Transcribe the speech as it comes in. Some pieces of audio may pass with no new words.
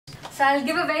So I'll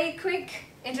give a very quick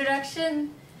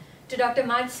introduction to Dr.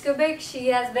 Marjorie Skubic. She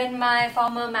has been my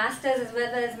former master's as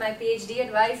well as my PhD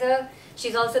advisor.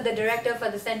 She's also the director for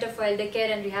the Center for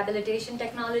Eldercare and Rehabilitation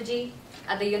Technology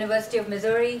at the University of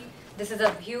Missouri. This is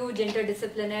a huge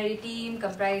interdisciplinary team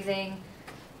comprising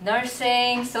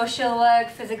nursing, social work,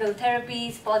 physical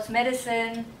therapy, sports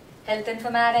medicine, health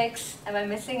informatics. Am I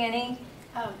missing any?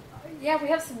 Yeah, we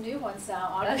have some new ones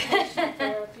now. Occupational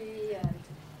therapy and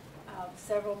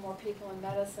several more people in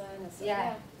medicine. And so,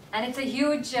 yeah, and it's a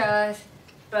huge,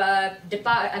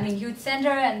 huge center,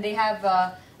 and they have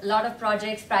a lot of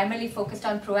projects primarily focused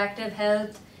on proactive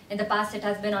health. In the past, it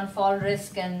has been on fall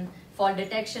risk and fall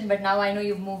detection, but now I know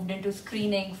you've moved into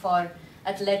screening for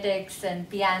athletics and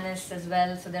pianists as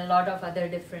well. So there are a lot of other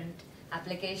different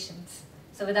applications.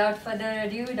 So without further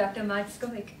ado, Dr. Marjorie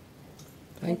Skubic.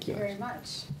 Thank you very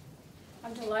much.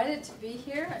 I'm delighted to be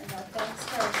here, and thanks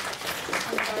for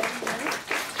inviting me.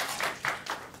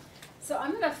 So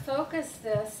I'm going to focus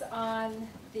this on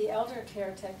the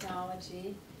eldercare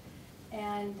technology,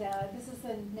 and this is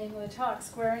the name of the talk,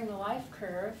 Squaring the Life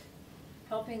Curve,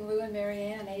 Helping Lou and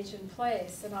Marianne Age in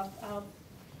Place. And I'll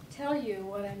tell you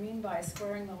what I mean by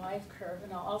squaring the life curve,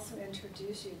 and I'll also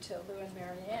introduce you to Lou and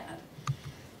Marianne.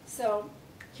 So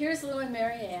here's Lou and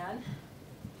Marianne.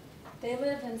 They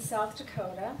live in South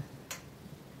Dakota.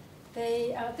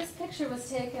 This picture was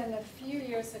taken a few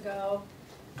years ago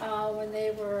when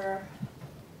they were,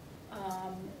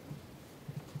 I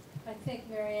think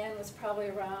Marianne was probably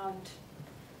around,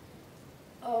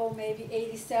 maybe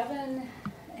 87,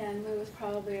 and Lou was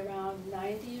probably around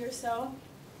 90 or so.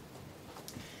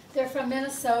 They're from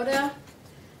Minnesota.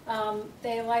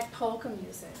 They like polka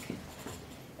music.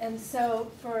 And so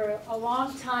for a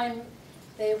long time,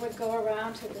 they would go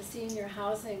around to the senior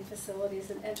housing facilities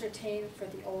and entertain for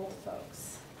the old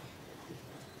folks.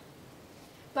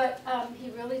 But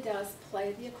he really does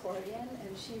play the accordion,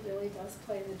 and she really does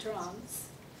play the drums.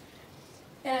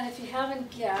 And if you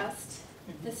haven't guessed,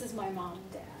 this is my mom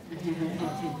and dad.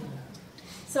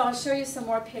 So I'll show you some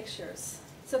more pictures.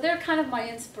 So they're kind of my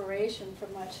inspiration for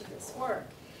much of this work.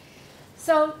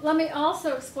 So let me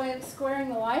also explain squaring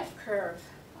the life curve.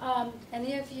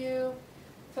 Any of you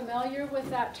familiar with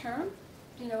that term?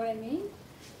 Do you know what I mean?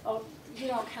 Oh, you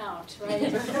don't count,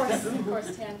 right? Of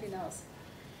course, Tanvi knows.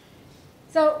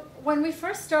 So when we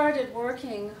first started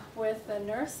working with the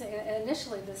nursing, and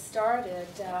initially this started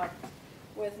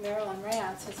with Marilyn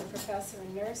Rance, who's a professor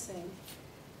in nursing,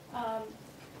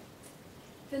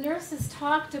 the nurses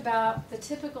talked about the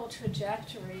typical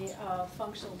trajectory of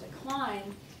functional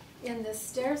decline in this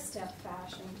stair-step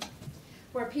fashion,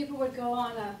 where people would go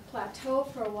on a plateau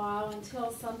for a while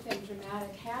until something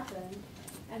dramatic happened,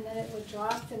 and then it would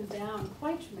drop them down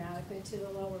quite dramatically to the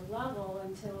lower level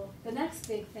until the next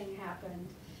big thing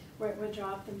happened, where it would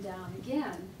drop them down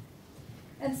again.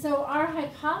 And so our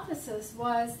hypothesis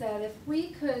was that if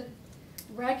we could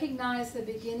recognize the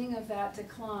beginning of that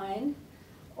decline,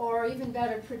 or even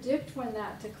better, predict when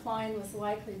that decline was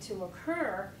likely to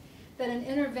occur, that an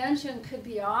intervention could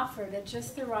be offered at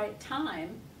just the right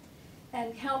time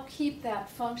and help keep that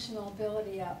functional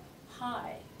ability up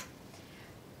high.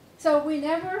 So we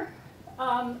never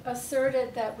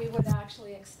asserted that we would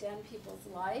actually extend people's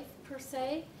life, per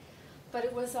se, but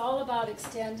it was all about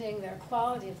extending their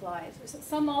quality of life.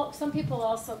 Some people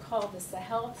also call this the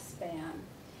health span.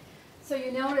 So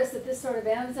you notice that this sort of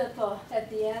ends at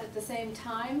the end at the same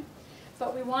time,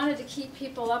 but we wanted to keep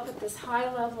people up at this high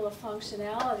level of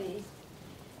functionality,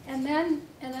 and then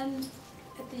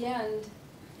at the end,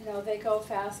 they go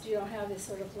fast. You don't have this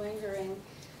sort of lingering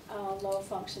low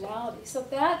functionality. So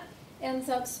that ends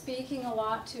up speaking a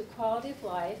lot to quality of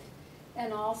life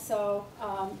and also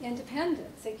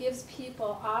independence. It gives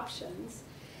people options,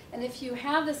 and if you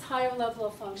have this higher level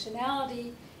of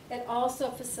functionality, it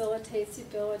also facilitates the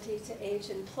ability to age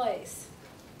in place.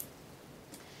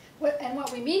 And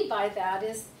what we mean by that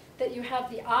is that you have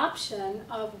the option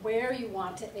of where you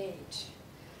want to age,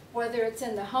 whether it's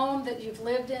in the home that you've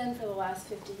lived in for the last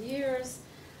 50 years,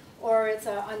 or it's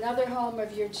another home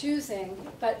of your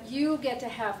choosing, but you get to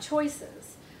have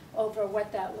choices over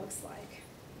what that looks like.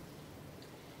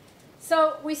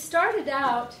 So we started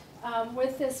out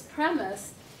with this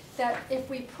premise that if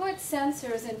we put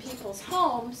sensors in people's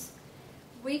homes,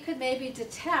 we could maybe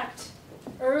detect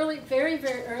very,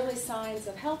 very early signs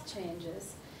of health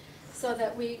changes, so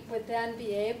that we would then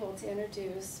be able to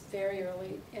introduce very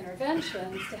early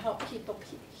interventions to help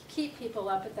keep people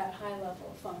up at that high level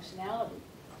of functionality.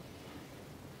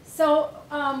 So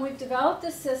we've developed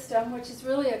this system, which is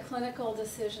really a clinical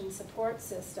decision support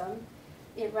system.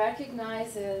 It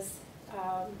recognizes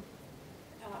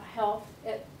health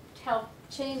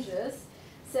changes,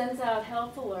 sends out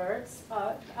health alerts,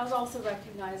 also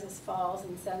recognizes falls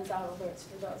and sends out alerts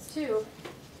for those too.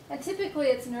 And typically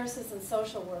it's nurses and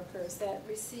social workers that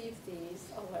receive these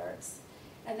alerts.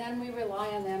 And then we rely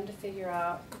on them to figure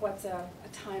out what's a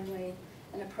timely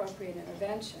and appropriate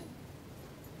intervention.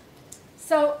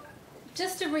 So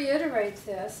just to reiterate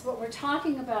this, what we're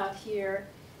talking about here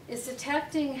is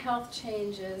detecting health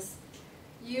changes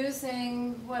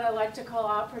using what I like to call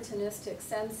opportunistic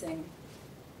sensing.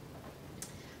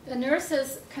 The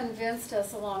nurses convinced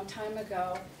us a long time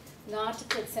ago not to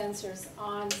put sensors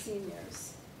on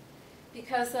seniors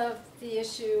because of the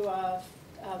issue of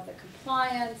the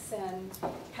compliance and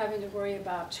having to worry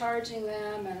about charging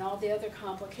them and all the other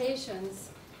complications.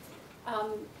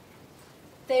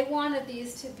 They wanted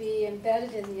these to be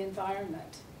embedded in the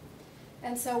environment.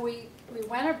 And so we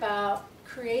went about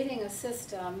creating a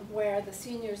system where the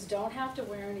seniors don't have to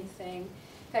wear anything.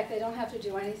 In fact, they don't have to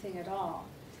do anything at all.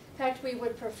 In fact, we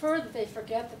would prefer that they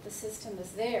forget that the system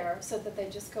is there so that they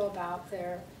just go about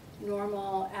their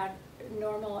normal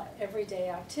everyday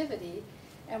activity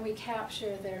and we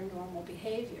capture their normal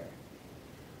behavior.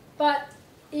 But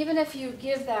even if you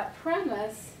give that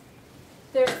premise,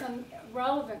 there's some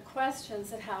relevant questions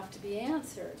that have to be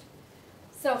answered.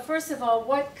 So first of all,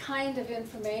 what kind of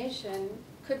information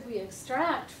could we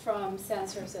extract from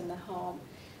sensors in the home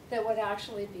that would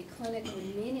actually be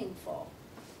clinically meaningful?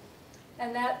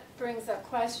 And that brings up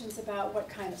questions about what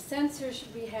kind of sensors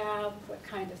should we have, what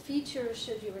kind of features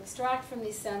should you extract from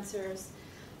these sensors,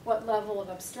 what level of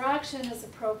abstraction is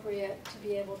appropriate to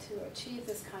be able to achieve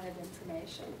this kind of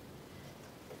information.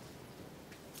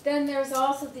 Then there's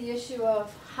also the issue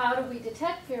of how do we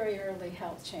detect very early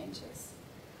health changes?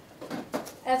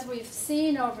 As we've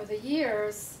seen over the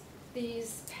years,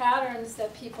 these patterns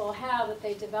that people have that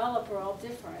they develop are all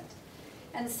different.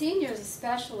 And seniors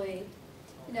especially,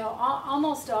 you know,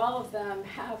 almost all of them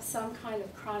have some kind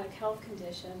of chronic health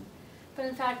condition. But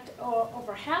in fact,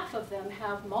 over half of them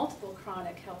have multiple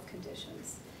chronic health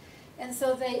conditions. And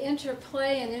so they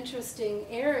interplay in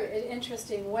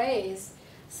interesting ways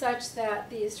such that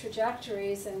these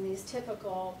trajectories and these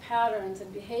typical patterns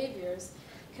and behaviors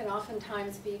can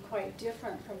oftentimes be quite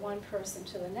different from one person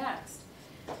to the next.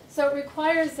 So it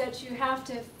requires that you have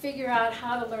to figure out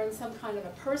how to learn some kind of a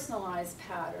personalized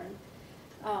pattern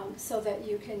so that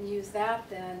you can use that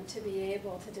then to be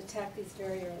able to detect these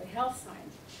very early health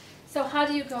signs. So how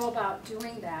do you go about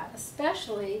doing that,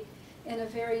 especially in a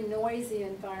very noisy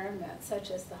environment such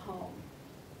as the home?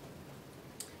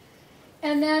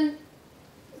 And then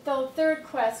the third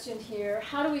question here,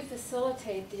 how do we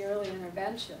facilitate the early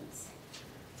interventions?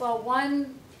 Well,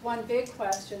 one big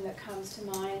question that comes to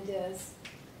mind is,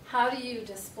 how do you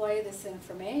display this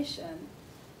information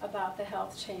about the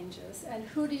health changes, and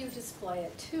who do you display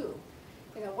it to?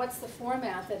 You know, what's the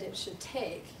format that it should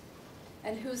take,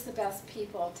 and who's the best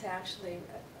people to actually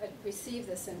receive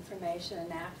this information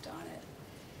and act on it?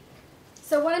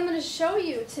 So what I'm going to show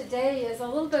you today is a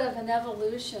little bit of an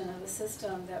evolution of the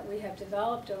system that we have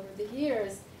developed over the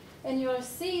years, and you'll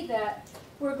see that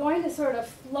we're going to sort of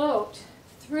float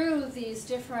through these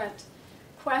different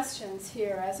questions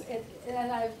here as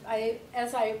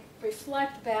I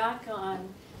reflect back on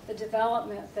the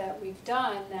development that we've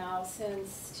done now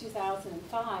since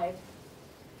 2005.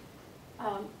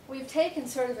 We've taken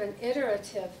sort of an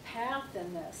iterative path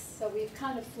in this, so we've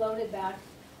kind of floated back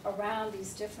around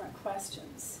these different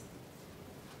questions.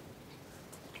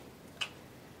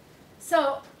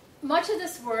 So much of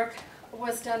this work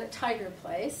was done at Tiger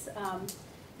Place.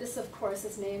 This, of course,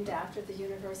 is named after the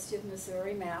University of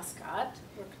Missouri mascot.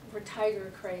 We're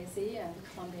tiger crazy in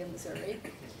Columbia, Missouri.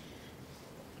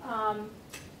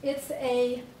 It's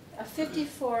a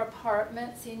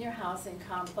 54-apartment senior housing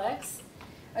complex,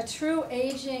 a true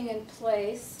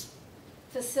aging-in-place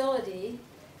facility,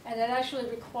 and it actually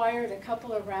required a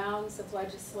couple of rounds of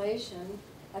legislation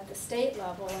at the state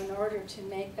level in order to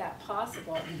make that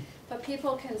possible. But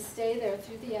people can stay there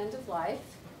through the end of life,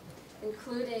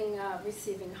 including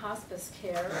receiving hospice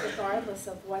care, regardless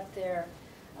of what their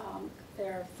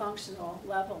functional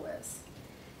level is.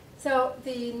 So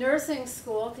the nursing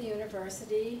school at the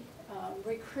university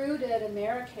recruited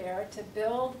AmeriCare to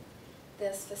build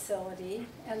this facility,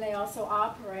 and they also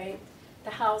operate the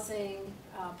housing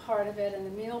part of it and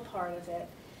the meal part of it.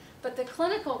 But the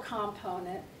clinical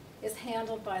component is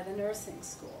handled by the nursing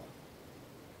school.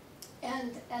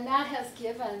 And that has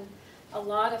given a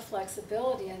lot of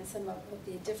flexibility in some of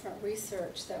the different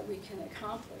research that we can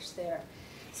accomplish there.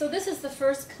 So this is the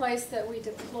first place that we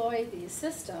deploy these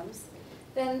systems.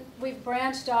 Then we've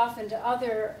branched off into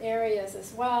other areas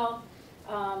as well.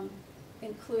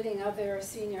 including other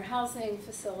senior housing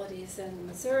facilities in the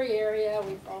Missouri area.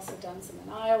 We've also done some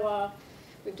in Iowa.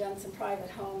 We've done some private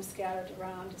homes scattered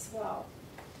around as well.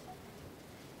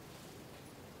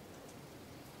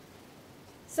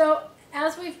 So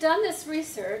as we've done this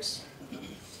research,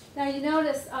 now you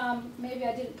notice, maybe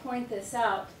I didn't point this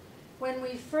out, when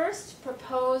we first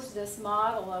proposed this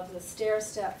model of the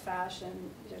stair-step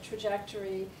fashion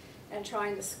trajectory and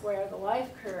trying to square the life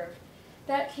curve,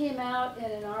 that came out in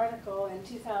an article in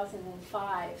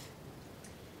 2005.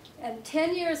 And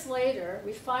 10 years later,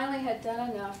 we finally had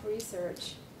done enough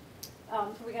research.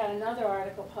 We got another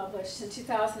article published in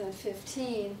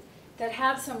 2015 that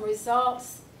had some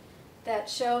results that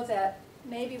show that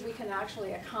maybe we can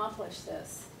actually accomplish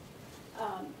this.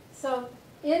 So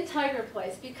in Tiger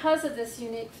Place, because of this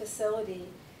unique facility,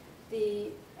 the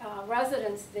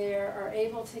residents there are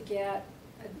able to get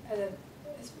an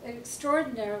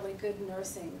extraordinarily good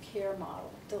nursing care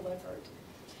model delivered.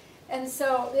 And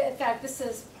so, in fact, this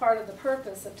is part of the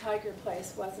purpose of Tiger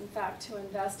Place, was in fact to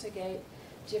investigate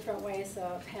different ways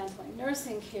of handling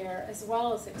nursing care as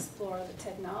well as explore the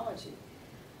technology.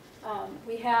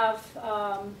 We have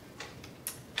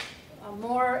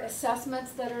more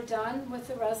assessments that are done with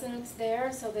the residents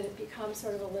there so that it becomes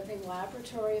sort of a living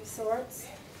laboratory of sorts.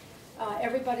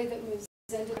 Everybody that moves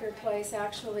into Tiger Place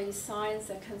actually signs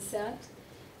a consent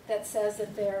that says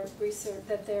that their research,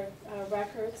 that their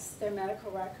records, their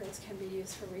medical records, can be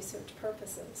used for research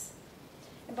purposes.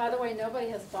 And by the way, nobody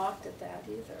has balked at that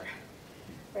either,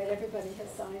 right? Everybody has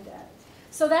signed that.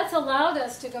 So that's allowed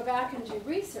us to go back and do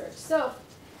research. So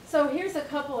here's a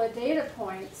couple of data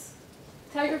points.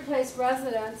 Tiger Place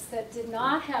residents that did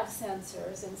not have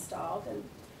sensors installed,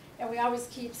 and we always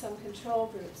keep some control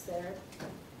groups there,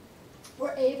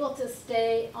 were able to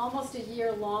stay almost a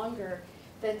year longer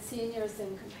than seniors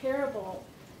in comparable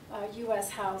U.S.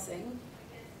 housing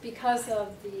because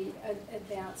of the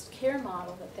advanced care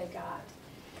model that they got.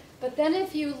 But then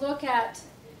if you look at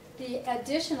the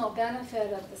additional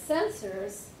benefit of the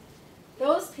sensors,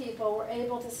 those people were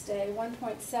able to stay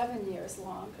 1.7 years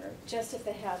longer just if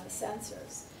they had the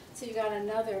sensors. So you got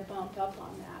another bump up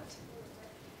on that.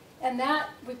 And that,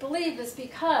 we believe, is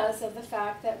because of the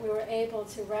fact that we were able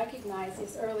to recognize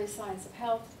these early signs of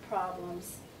health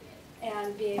problems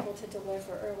and be able to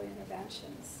deliver early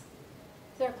interventions.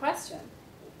 Is there a question?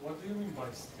 What do you mean by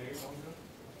stay longer?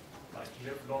 Like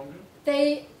live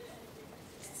longer?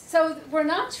 So we're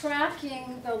not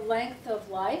tracking the length of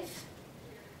life.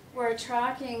 We're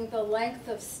tracking the length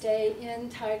of stay in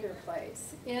Tiger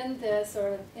Place, in this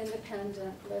sort of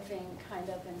independent living kind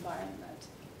of environment.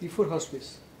 Before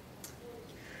hospice?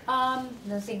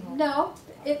 Nursing home. No,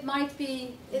 it might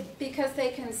be because they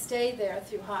can stay there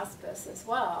through hospice as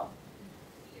well.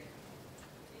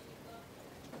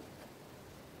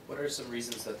 What are some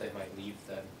reasons that they might leave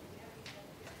then?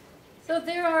 So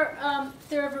there are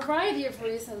a variety of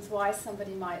reasons why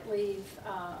somebody might leave.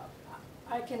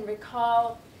 I can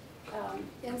recall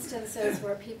instances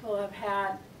where people have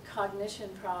had cognition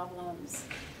problems,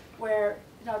 where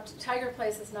Tiger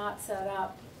Place is not set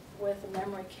up with a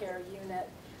memory care unit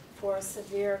for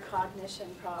severe cognition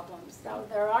problems. Now,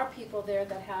 there are people there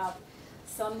that have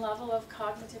some level of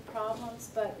cognitive problems,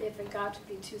 but if it got to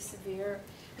be too severe,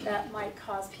 that might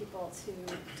cause people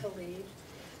to leave.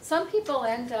 Some people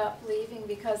end up leaving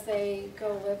because they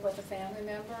go live with a family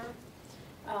member.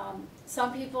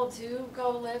 Some people do go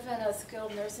live in a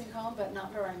skilled nursing home, but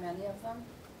not very many of them.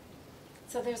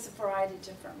 So there's a variety of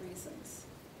different reasons.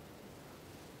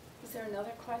 Is there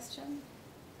another question?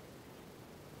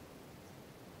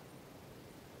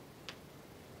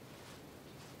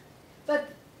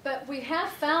 But we have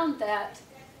found that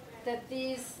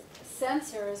these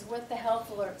sensors with the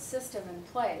health alert system in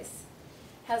place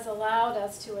has allowed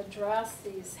us to address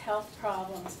these health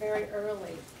problems very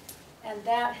early, and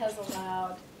that has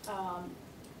allowed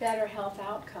better health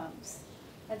outcomes.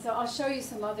 And so I'll show you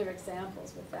some other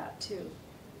examples with that too.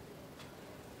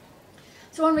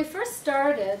 So when we first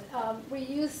started, we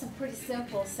used some pretty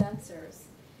simple sensors.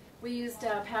 We used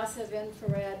passive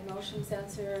infrared motion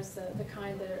sensors, the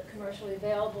kind that are commercially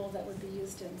available that would be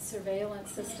used in surveillance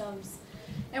systems.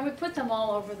 And we put them all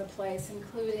over the place,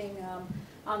 including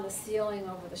on the ceiling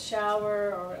over the shower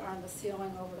or on the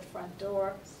ceiling over the front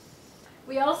door.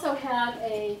 We also had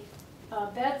a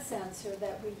bed sensor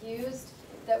that we used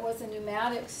that was a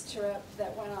pneumatic strip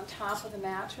that went on top of the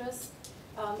mattress.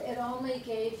 It only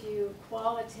gave you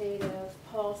qualitative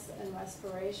pulse and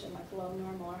respiration, like low,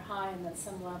 normal, or high, and then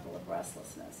some level of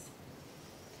restlessness.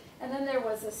 And then there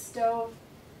was a stove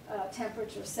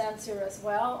temperature sensor as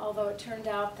well, although it turned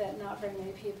out that not very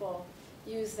many people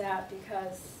used that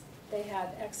because they had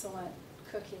excellent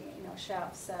cooking,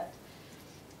 chefs at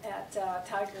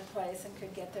Tiger Place and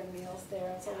could get their meals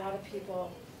there. So a lot of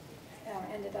people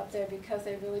ended up there because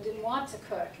they really didn't want to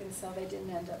cook, and so they didn't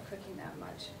end up cooking that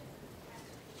much.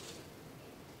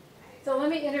 So let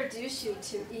me introduce you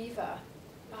to Eva.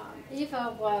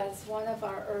 Eva was one of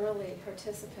our early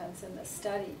participants in the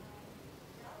study.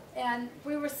 And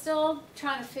we were still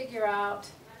trying to figure out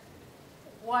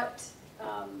what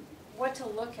to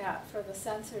look at for the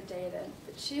sensor data.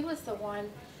 But she was the one,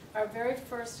 our very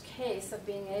first case of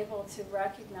being able to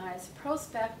recognize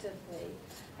prospectively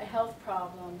a health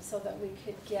problem so that we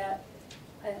could get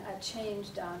a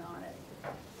change done on it.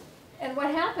 And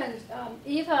what happened,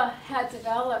 Eva had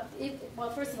developed, well,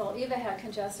 first of all, Eva had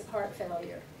congestive heart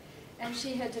failure. And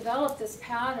she had developed this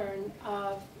pattern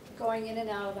of going in and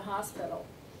out of the hospital.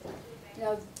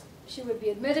 She would be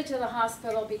admitted to the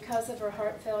hospital because of her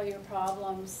heart failure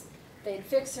problems. They'd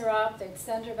fix her up, they'd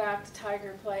send her back to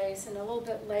Tiger Place, and a little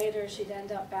bit later she'd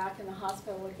end up back in the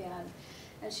hospital again.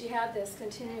 And she had this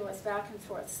continuous back and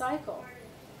forth cycle.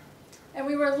 And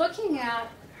we were looking at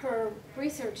her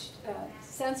research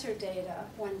sensor data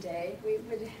one day.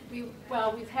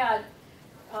 We've had,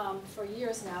 for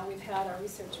years now, we've had our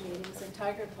research meetings in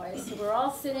Tiger Place. So we're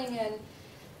all sitting in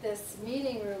this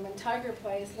meeting room in Tiger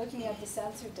Place looking at the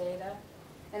sensor data.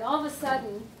 And all of a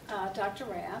sudden, Dr.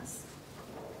 Rance,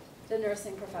 the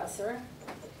nursing professor,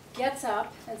 gets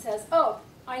up and says, "Oh,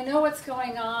 I know what's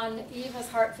going on. Eva's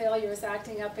heart failure is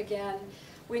acting up again.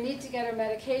 We need to get her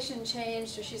medication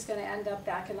changed or she's going to end up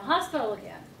back in the hospital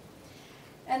again."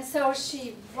 And so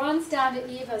she runs down to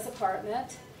Eva's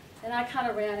apartment, and I kind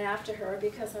of ran after her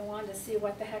because I wanted to see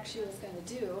what the heck she was going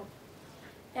to do.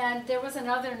 And there was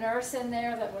another nurse in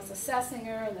there that was assessing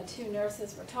her, and the two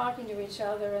nurses were talking to each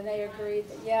other, and they agreed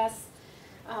that yes,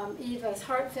 Eva's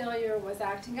heart failure was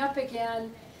acting up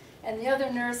again. And the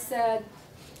other nurse said,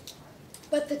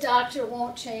 but the doctor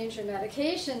won't change her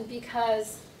medication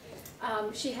because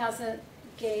she hasn't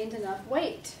gained enough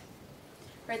weight.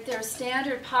 Right, there are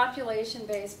standard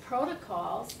population-based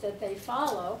protocols that they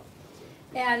follow,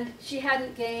 and she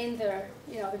hadn't gained the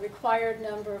required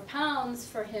number of pounds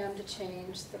for him to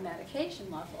change the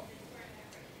medication level.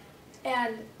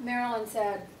 And Marilyn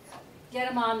said, "Get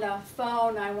him on the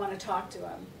phone, I want to talk to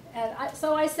him." And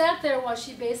so I sat there while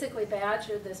she basically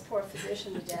badgered this poor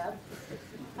physician to death,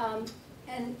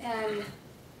 and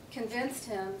convinced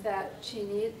him that he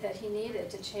needed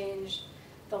to change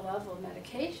the level of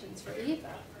medications for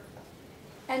Eva.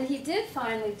 And he did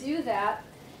finally do that,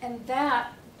 and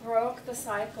that broke the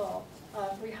cycle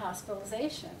of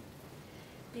rehospitalization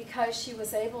because she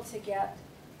was able to get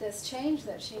this change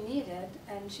that she needed,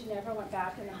 and she never went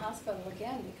back in the hospital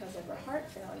again because of her heart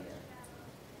failure.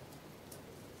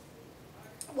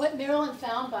 What Marilyn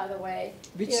found, by the way,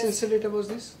 which sensor data was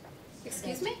this?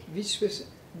 Excuse me? Which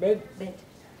bed? Bed.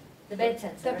 The bed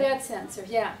sensor. The right? bed sensor,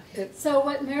 yeah. So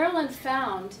what Marilyn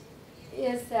found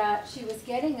is that she was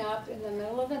getting up in the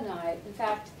middle of the night. In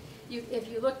fact, if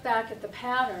you look back at the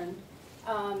pattern,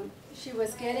 she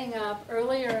was getting up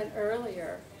earlier and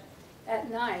earlier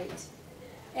at night.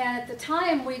 And at the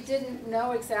time, we didn't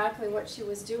know exactly what she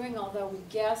was doing, although we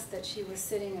guessed that she was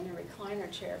sitting in a recliner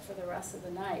chair for the rest of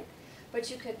the night. But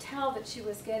you could tell that she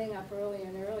was getting up earlier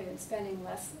and earlier and spending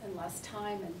less and less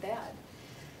time in bed.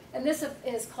 And this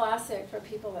is classic for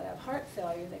people that have heart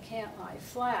failure. They can't lie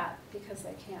flat because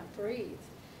they can't breathe.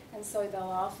 And so they'll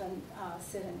often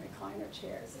sit in recliner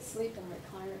chairs, sleep in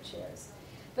recliner chairs.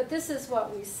 But this is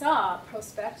what we saw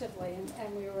prospectively,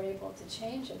 and we were able to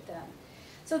change it then.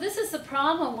 So this is the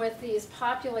problem with these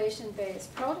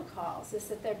population-based protocols, is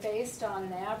that they're based on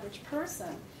an average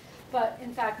person. But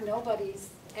in fact, nobody's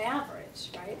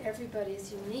average, right?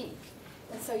 Everybody's unique.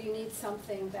 And so you need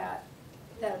something that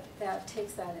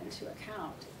takes that into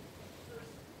account.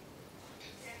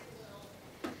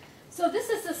 So this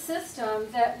is a system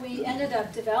that we ended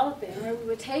up developing where we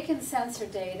would take in sensor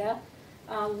data,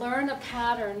 learn a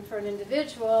pattern for an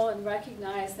individual, and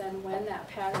recognize then when that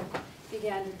pattern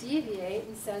began to deviate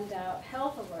and send out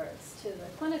health alerts to the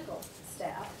clinical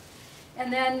staff.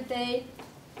 And then they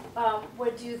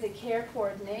would do the care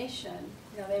coordination.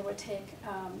 They would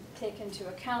take into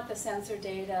account the sensor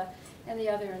data and the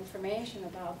other information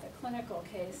about the clinical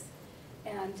case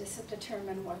and just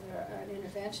determine whether an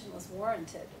intervention was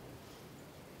warranted.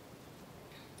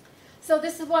 So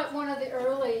this is what one of the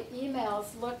early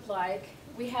emails looked like.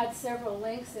 We had several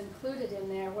links included in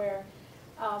there where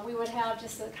we would have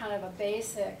just a kind of a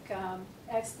basic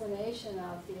explanation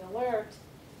of the alert,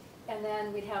 and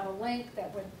then we'd have a link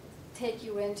that would take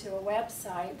you into a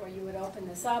website where you would open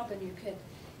this up and you could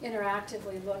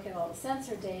interactively look at all the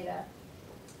sensor data.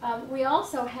 We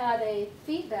also had a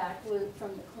feedback loop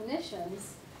from the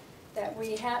clinicians that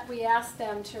we asked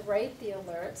them to rate the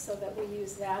alerts so that we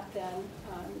use that then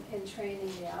in training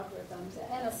the algorithms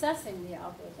and assessing the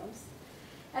algorithms.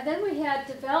 And then we had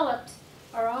developed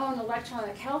our own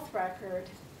electronic health record.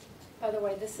 By the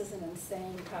way, this is an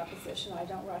insane proposition. I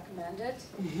don't recommend it.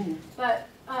 But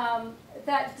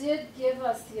that did give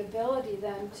us the ability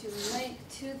then to link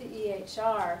to the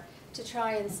EHR to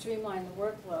try and streamline the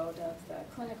workload of the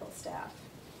clinical staff.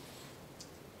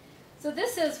 So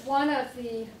this is one of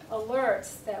the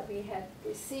alerts that we had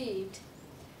received.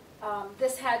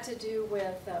 This had to do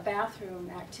with bathroom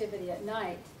activity at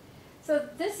night. So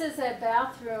this is a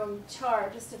bathroom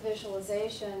chart, just a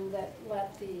visualization that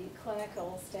let the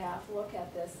clinical staff look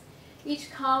at this.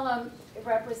 Each column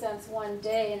represents one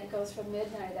day, and it goes from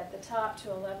midnight at the top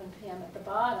to 11 p.m. at the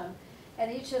bottom.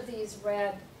 And each of these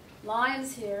red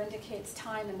lines here indicates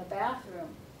time in the bathroom.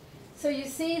 So you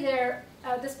see there,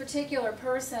 this particular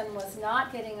person was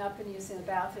not getting up and using the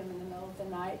bathroom in the middle of the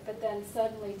night, but then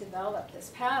suddenly developed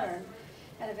this pattern,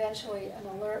 and eventually an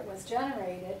alert was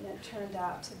generated, and it turned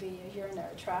out to be a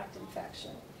urinary tract infection.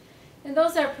 And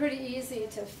those are pretty easy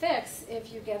to fix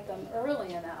if you get them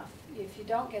early enough. If you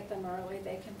don't get them early,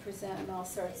 they can present in all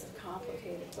sorts of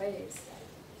complicated ways.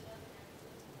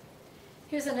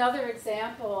 Here's another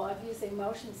example of using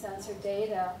motion sensor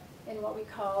data in what we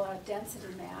call a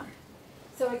density map.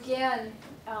 So again,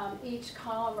 each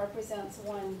column represents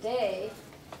one day,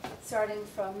 starting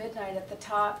from midnight at the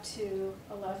top to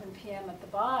 11 p.m. at the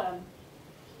bottom.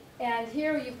 And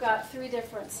here you've got 3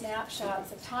 different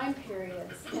snapshots of time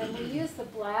periods. And we use the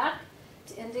black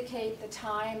to indicate the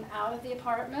time out of the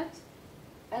apartment.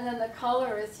 And then the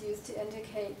color is used to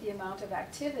indicate the amount of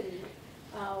activity.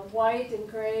 White and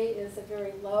gray is a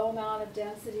very low amount of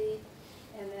density.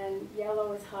 And then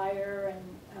yellow is higher, and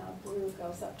blue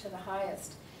goes up to the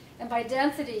highest. And by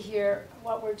density here,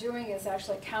 what we're doing is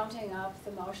actually counting up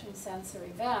the motion sensor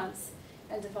events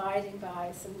and dividing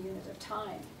by some unit of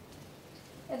time.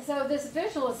 And so this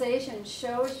visualization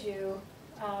shows you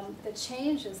the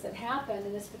changes that happen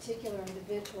in this particular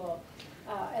individual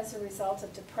as a result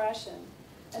of depression.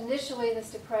 Initially,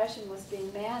 this depression was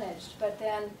being managed, but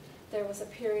then there was a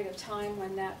period of time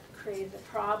when that created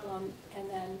a problem, and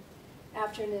then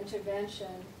after an intervention,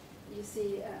 you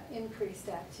see increased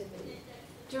activity.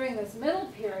 During this middle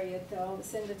period, though,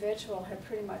 this individual had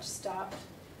pretty much stopped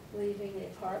leaving the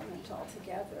apartment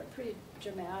altogether, a pretty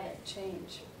dramatic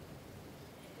change.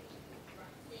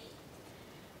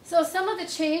 So some of the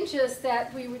changes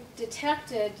that we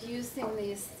detected using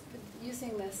this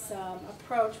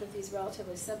approach with these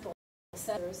relatively simple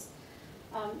sensors,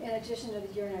 in addition to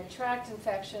the urinary tract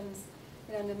infections,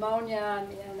 pneumonia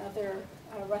and other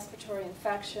respiratory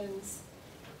infections,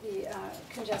 the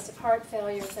congestive heart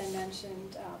failure, as I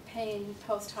mentioned, pain,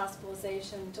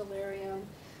 post-hospitalization, delirium,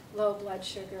 low blood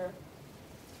sugar.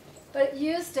 But it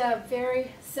used a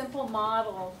very simple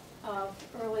model of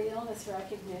early illness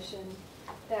recognition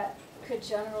that could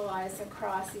generalize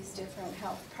across these different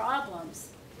health problems.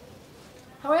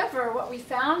 However, what we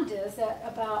found is that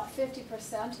about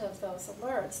 50% of those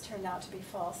alerts turned out to be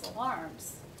false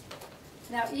alarms.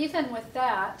 Now, even with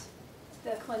that,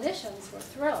 the clinicians were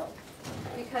thrilled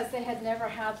because they had never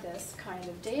had this kind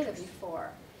of data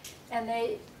before. And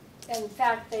in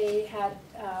fact, they had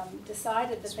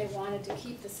decided that they wanted to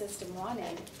keep the system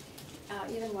running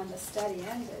even when the study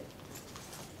ended.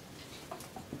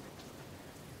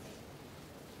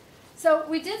 So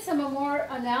we did some more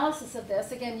analysis of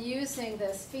this, again using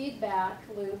this feedback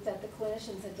loop that the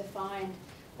clinicians had defined,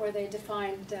 where they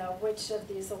defined which of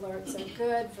these alerts are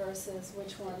good versus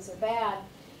which ones are bad.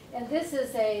 And this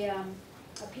is a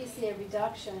PCA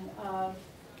reduction of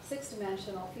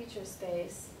 6-dimensional feature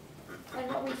space. And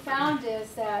what we found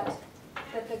is that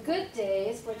the good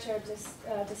days, which are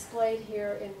displayed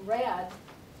here in red,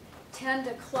 tend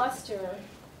to cluster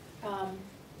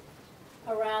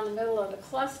around the middle of the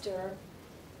cluster,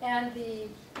 and the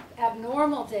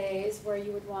abnormal days, where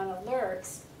you would want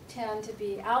alerts, tend to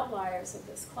be outliers of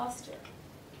this cluster.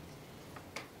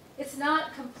 It's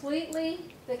not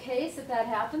completely the case that that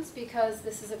happens because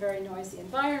this is a very noisy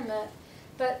environment,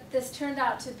 but this turned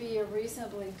out to be a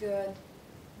reasonably good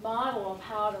model of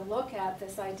how to look at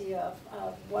this idea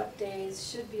of what days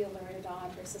should be alerted on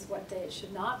versus what days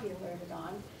should not be alerted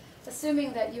on,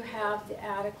 assuming that you have the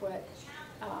adequate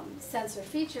sensor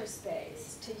feature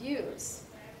space to use.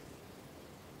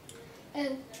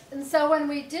 And so when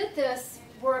we did this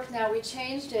work now, we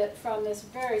changed it from this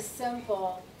very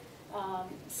simple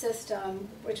system,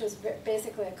 which was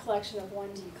basically a collection of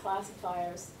 1D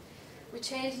classifiers. We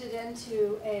changed it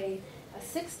into a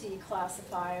 6D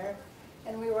classifier,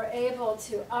 and we were able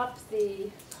to up the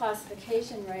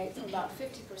classification rate from about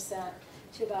 50%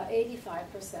 to about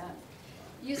 85%,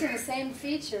 using the same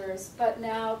features, but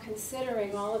now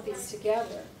considering all of these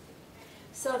together.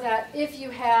 So that if you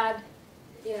had,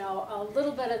 you know, a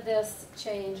little bit of this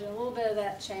change, and a little bit of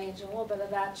that change, and a little bit of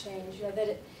that change, you know,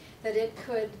 that it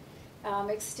could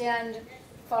extend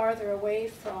farther away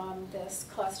from this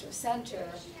cluster center,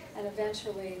 and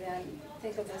eventually then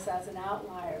think of this as an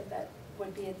outlier that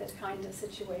would be the kind of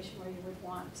situation where you would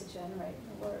want to generate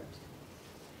an alert.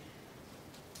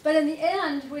 But in the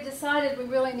end, we decided we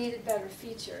really needed better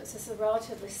features. This is a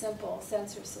relatively simple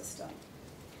sensor system.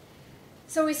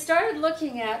 So we started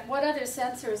looking at what other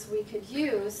sensors we could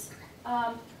use.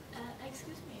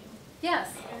 Excuse me.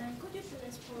 Yes? Could you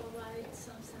please provide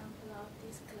some sample of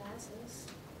these classes?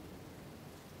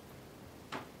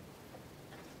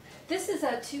 This is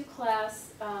a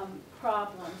two-class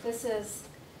problem. This is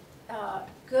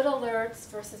good alerts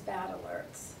versus bad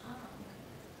alerts. Ah,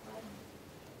 okay.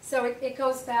 So it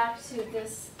goes back to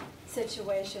this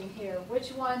situation here.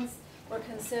 Which ones were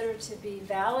considered to be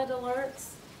valid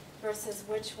alerts versus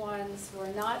which ones were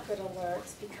not good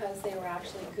alerts because they were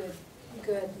actually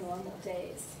good normal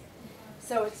days.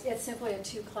 So it's simply a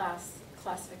two-class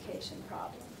classification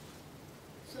problem.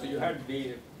 So you had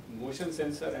the motion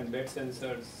sensor and bed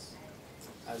sensors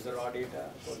as the raw data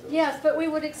for those? Yes, but we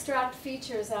would extract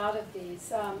features out of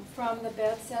these. From the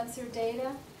bed sensor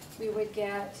data, we would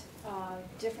get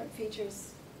different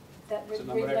features that would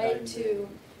relate to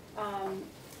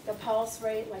the pulse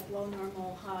rate, like low,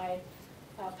 normal, high,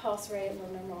 pulse rate,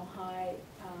 low, normal, high,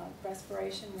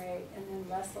 respiration rate, and then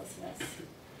restlessness.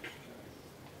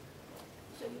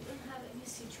 So you don't have any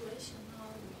situational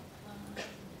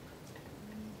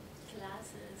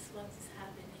classes, what is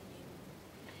happening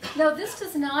in... No, this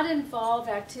does not involve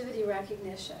activity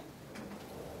recognition.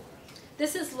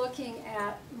 This is looking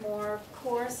at more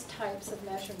coarse types of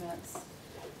measurements.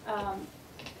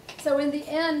 So in the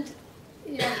end,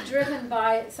 you know, driven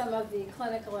by some of the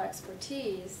clinical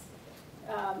expertise,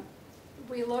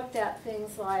 we looked at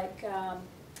things like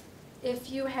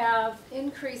if you have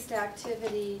increased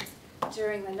activity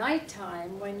during the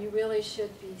nighttime when you really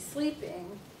should be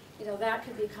sleeping, you know, that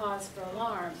could be cause for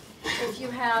alarm. If you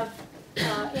have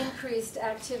increased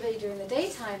activity during the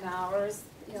daytime hours,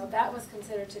 you know, that was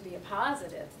considered to be a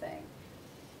positive thing.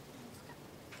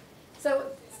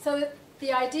 So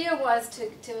the idea was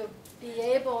to be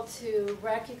able to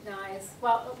recognize,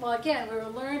 well again, we were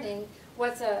learning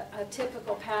what's a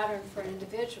typical pattern for an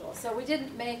individual. So we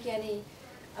didn't make any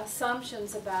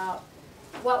assumptions about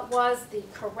what was the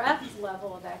correct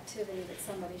level of activity that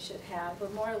somebody should have. We're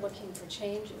more looking for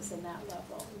changes in that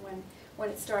level when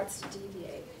it starts to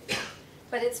deviate.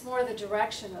 But it's more the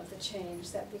direction of the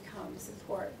change that becomes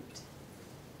important.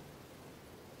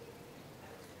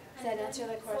 Does that answer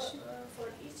the question? For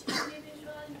each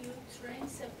individual, you train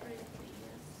separately,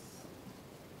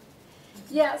 yes?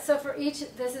 Yeah, so for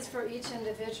each, this is for each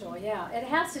individual, yeah. It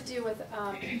has to do with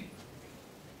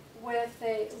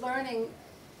learning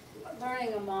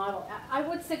a model. I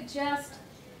would suggest,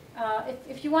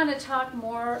 if you want to talk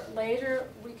more later,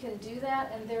 we can do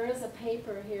that, and there is a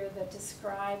paper here that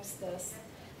describes this,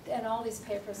 and all these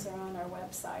papers are on our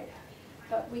website.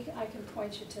 But I can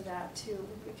point you to that too.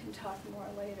 We can talk more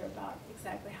later about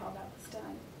exactly how that was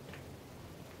done.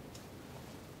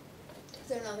 Is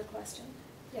there another question?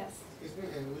 Yes. Excuse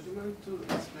me, would you mind to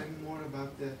explain more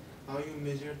about how you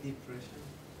measure depression?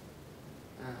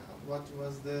 What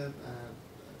was the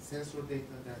sensor data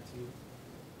that you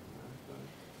got?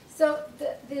 So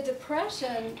the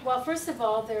depression, well, first of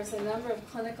all, there's a number of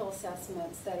clinical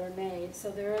assessments that are made.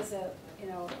 So there is a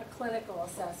clinical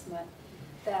assessment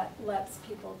that lets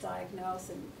people diagnose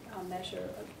and measure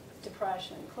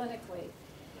depression clinically.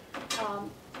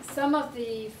 Some of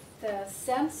the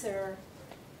sensor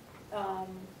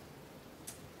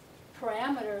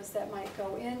parameters that might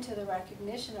go into the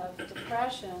recognition of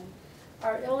depression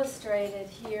are illustrated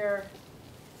here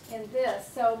in this.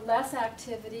 So less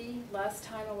activity, less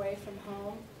time away from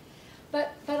home.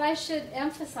 But I should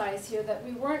emphasize here that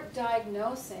we weren't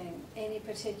diagnosing any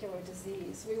particular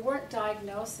disease. We weren't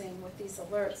diagnosing with these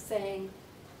alerts saying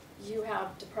you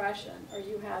have depression or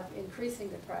you have increasing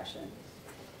depression.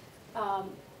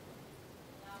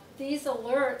 These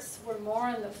alerts were more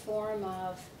in the form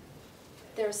of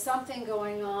there's something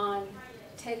going on,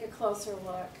 take a closer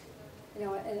look, you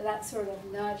know, and that sort of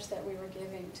nudge that we were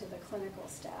giving to the clinical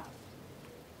staff.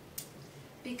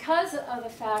 Because of the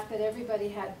fact that everybody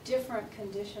had different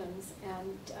conditions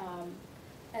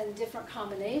and different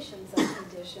combinations of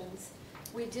conditions,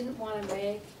 we didn't want to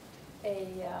make a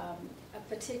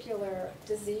particular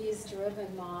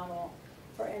disease-driven model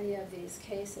for any of these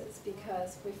cases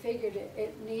because we figured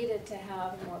it needed to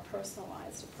have a more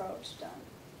personalized approach done.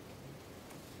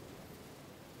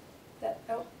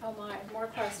 Oh my, more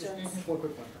questions. One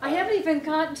quick one. I haven't even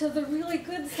gotten to the really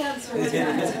good sensors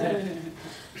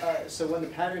yet. So when the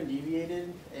pattern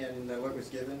deviated and the alert was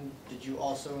given, did you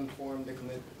also inform the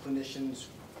clinicians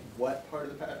what part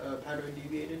of the pattern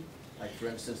deviated? Like for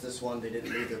instance, this one, they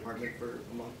didn't leave their apartment for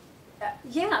a month?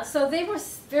 Yeah, so they were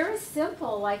very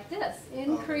simple like this,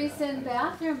 increase in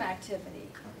bathroom activity.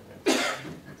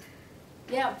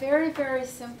 Yeah, very, very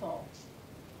simple.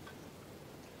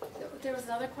 There was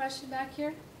another question back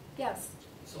here? Yes?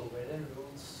 So were there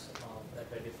rules that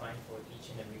were defined for each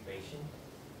and every patient,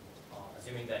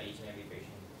 assuming that each and every patient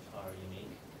are unique?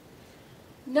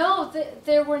 No,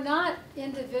 there were not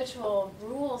individual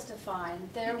rules defined.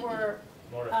 There were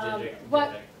More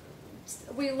of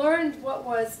we learned what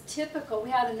was typical.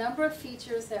 We had a number of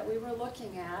features that we were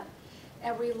looking at,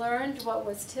 and we learned what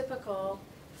was typical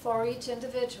for each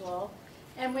individual.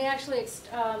 And we actually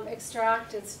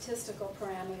extracted statistical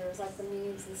parameters like the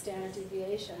means and standard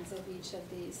deviations of each of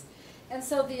these. And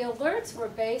so the alerts were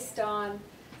based on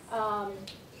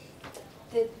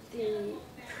the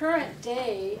current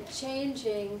day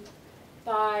changing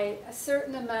by a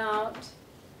certain amount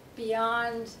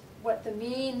beyond what the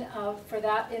mean for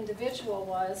that individual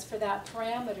was for that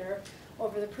parameter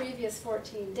over the previous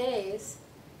 14 days.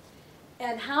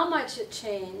 And how much it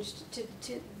changed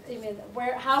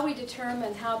how we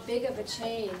determined how big of a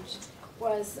change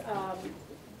was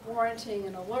warranting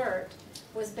an alert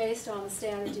was based on the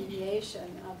standard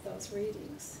deviation of those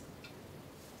readings.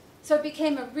 So it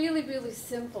became a really, really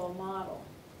simple model.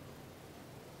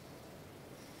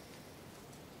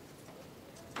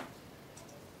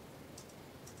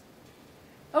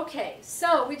 Okay,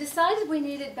 so we decided we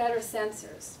needed better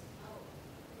sensors.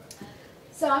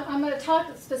 So I'm going to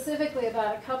talk specifically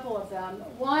about a couple of them.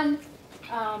 One,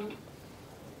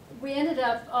 we ended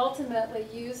up ultimately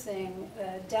using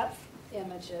depth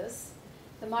images.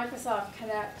 The Microsoft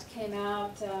Kinect came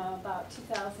out about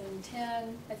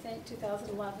 2010, I think,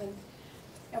 2011,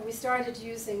 and we started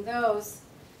using those.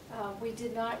 We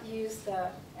did not use the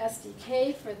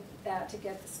SDK for that to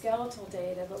get the skeletal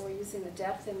data, but we're using the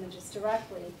depth images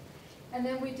directly. And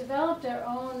then we developed our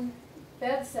own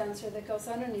bed sensor that goes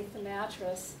underneath the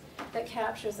mattress that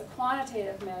captures a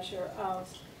quantitative measure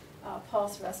of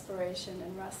pulse, respiration,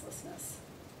 and restlessness.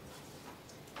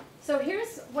 So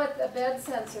here's what the bed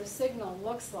sensor signal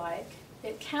looks like.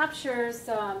 It captures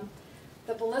the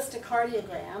ballistic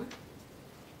cardiogram.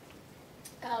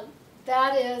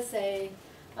 That is a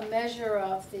measure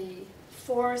of the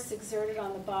force exerted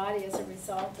on the body as a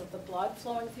result of the blood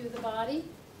flowing through the body.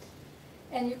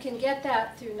 And you can get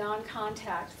that through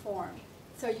non-contact form.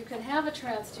 So you can have a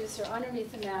transducer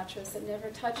underneath the mattress that never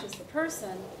touches the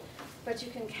person, but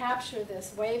you can capture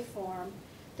this waveform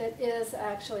that is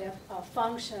actually a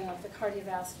function of the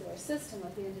cardiovascular system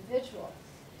of the individual.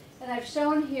 And I've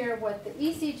shown here what the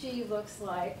ECG looks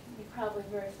like. You're probably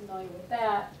very familiar with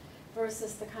that,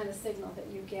 versus the kind of signal that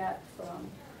you get from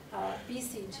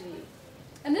BCG.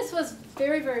 And this was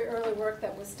very, very early work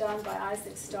that was done by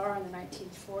Isaac Starr in the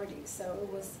 1940s, so it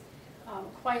was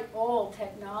quite old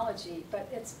technology, but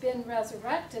it's been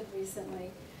resurrected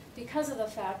recently because of the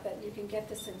fact that you can get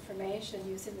this information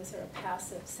using this sort of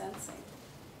passive sensing.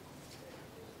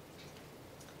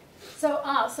 So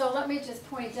let me just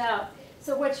point out,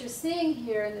 so what you're seeing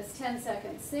here in this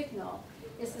 10-second signal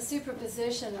is the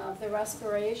superposition of the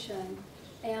respiration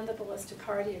and the ballistic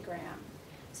cardiogram.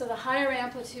 So the higher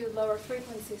amplitude, lower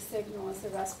frequency signal is the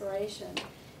respiration,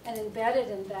 and embedded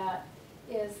in that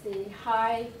is the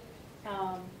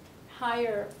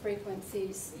higher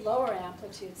frequencies, lower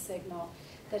amplitude signal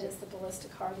that is the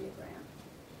ballistic cardiogram.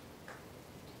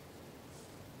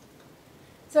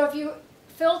 So if you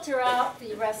filter out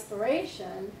the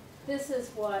respiration, this is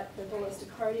what the ballistic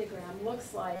cardiogram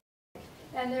looks like.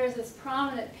 And there's this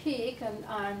prominent peak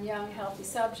on young, healthy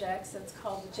subjects that's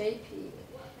called the J peak.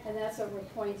 And that's what we're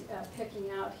picking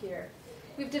out here.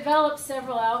 We've developed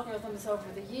several algorithms over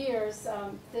the years.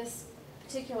 This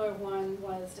particular one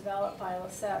was developed by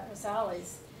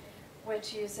Rosales,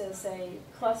 which uses a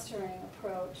clustering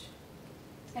approach.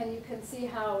 And you can see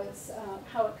how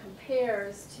it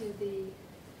compares to the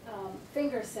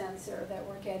finger sensor that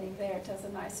we're getting there. It does a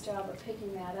nice job of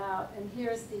picking that out. And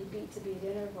here's the beat-to-beat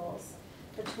intervals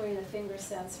between the finger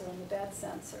sensor and the bed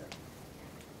sensor.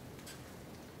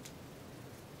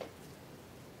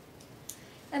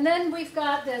 And then we've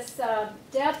got this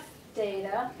depth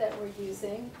data that we're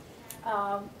using.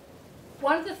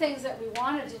 One of the things that we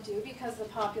wanted to do, because of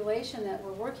the population that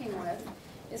we're working with,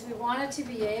 is we wanted to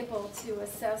be able to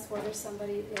assess whether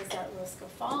somebody is at risk of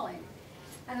falling.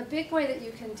 And a big way that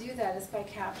you can do that is by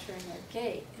capturing their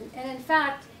gait. And in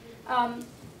fact,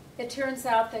 it turns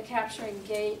out that capturing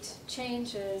gait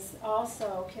changes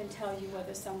also can tell you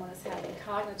whether someone is having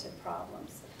cognitive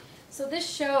problems. So this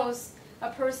shows a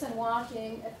person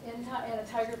walking in a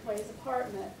Tiger Place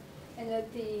apartment, and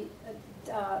that the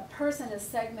person is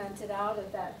segmented out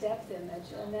of that depth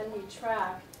image, and then we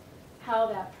track how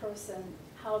that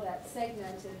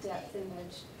segmented depth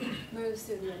image moves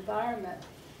through the environment.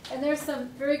 And there's some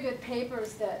very good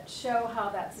papers that show how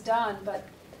that's done, but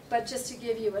just to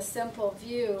give you a simple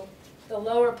view, the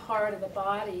lower part of the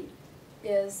body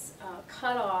is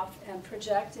cut off and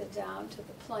projected down to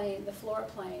the plane, the floor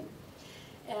plane.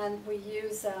 And we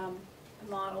use a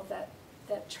model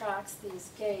that tracks these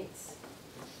gaits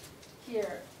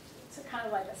here. It's kind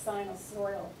of like a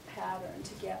sinusoidal pattern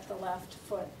to get the left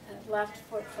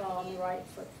footfall and the right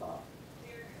footfall.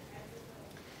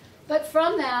 But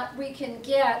from that, we can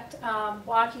get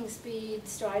walking speed,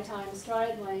 stride time,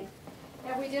 stride length.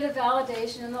 And we did a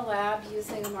validation in the lab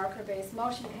using a marker-based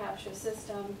motion capture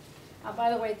system. By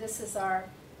the way, this is our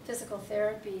physical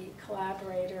therapy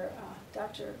collaborator,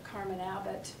 Dr. Carmen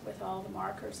Abbott, with all the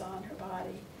markers on her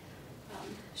body,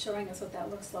 showing us what that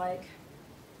looks like.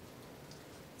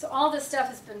 So all this stuff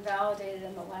has been validated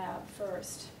in the lab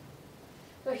first.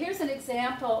 So here's an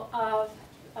example of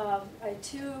a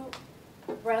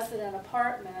two-resident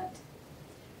apartment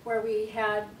where we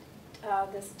had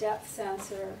this depth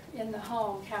sensor in the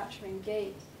home capturing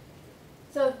gait.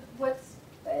 So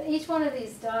each one of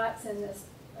these dots in this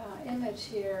image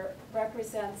here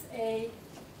represents a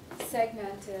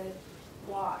segmented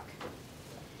walk.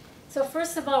 So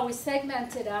first of all, we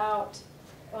segmented out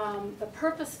the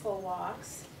purposeful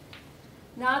walks,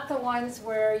 not the ones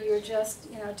where you're just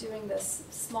doing this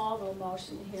small little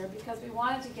motion here, because we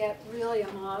wanted to get really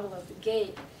a model of the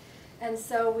gait. And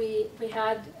so we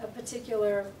had a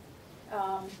particular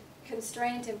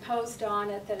constraint imposed on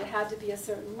it, that it had to be a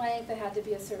certain length, it had to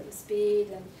be a certain speed,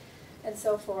 and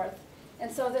so forth.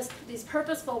 And so these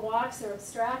purposeful walks are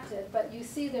abstracted, but you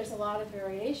see there's a lot of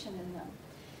variation in them.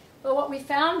 But what we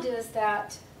found is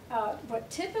that what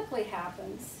typically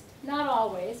happens, not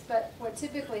always, but what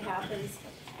typically happens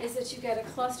is that you get a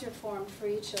cluster formed for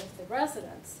each of the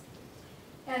residents.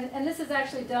 And this is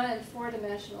actually done in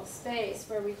four-dimensional space,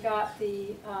 where we've got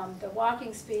the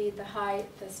walking speed, the height,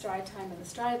 the stride time, and the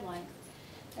stride length.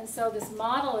 And so this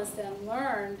model is then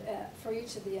learned for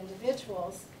each of the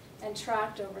individuals and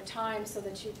tracked over time, so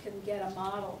that you can get a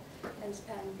model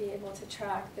and be able to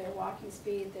track their walking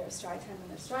speed, their stride time, and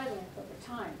their stride length over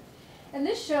time. And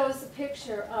this shows a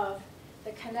picture of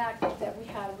the connect that we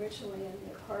had originally in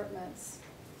the apartments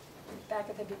back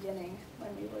at the beginning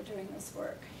when we were doing this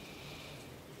work.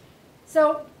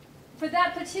 So for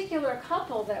that particular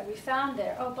couple that we found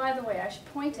there, oh, by the way, I should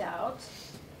point out,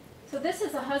 so this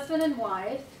is a husband and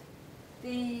wife.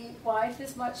 The wife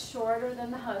is much shorter than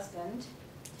the husband,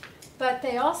 but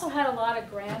they also had a lot of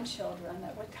grandchildren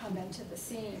that would come into the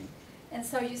scene. And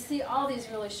so you see all these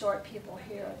really short people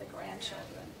here are the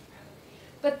grandchildren.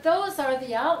 But those are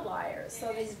the outliers.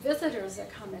 So these visitors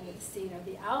that come into the scene are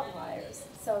the outliers.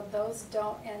 So those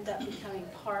don't end up becoming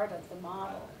part of the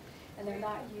model, and they're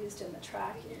not used in the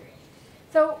tracking.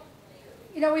 So,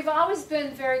 we've always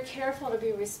been very careful to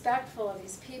be respectful of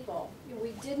these people.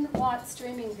 We didn't want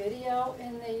streaming video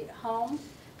in the home.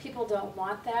 People don't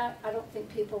want that. I don't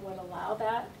think people would allow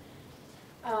that.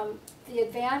 The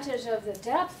advantage of the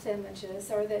depth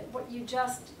images are that what you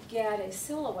just get a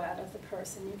silhouette of the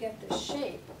person, you get the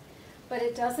shape, but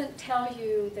it doesn't tell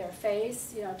you their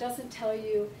face, it doesn't tell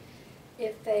you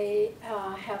if they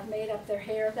have made up their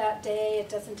hair that day, it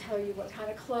doesn't tell you what kind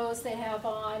of clothes they have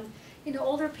on.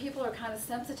 Older people are kind of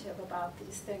sensitive about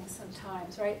these things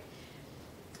sometimes, right?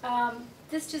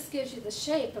 This just gives you the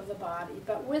shape of the body,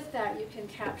 but with that you can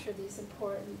capture these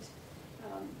important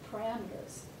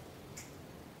parameters.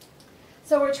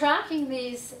 So we're tracking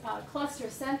these cluster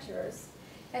centers,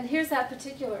 and here's that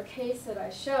particular case that I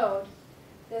showed.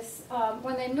 This,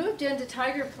 when they moved into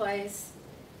Tiger Place,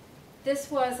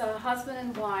 this was a husband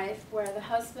and wife where the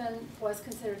husband was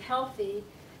considered healthy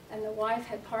and the wife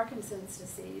had Parkinson's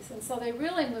disease. And so they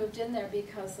really moved in there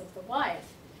because of the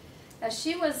wife. As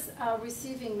she was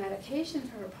receiving medication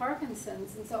for her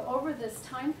Parkinson's, and so over this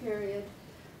time period,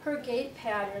 her gait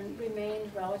pattern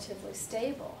remained relatively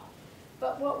stable.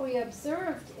 But what we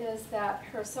observed is that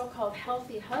her so-called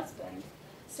healthy husband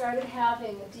started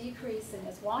having a decrease in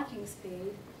his walking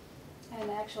speed and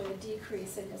actually a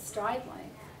decrease in his stride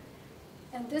length.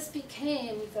 And this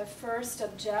became the first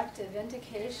objective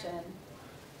indication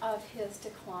of his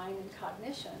decline in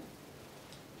cognition,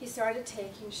 he started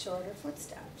taking shorter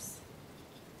footsteps.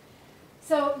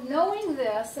 So knowing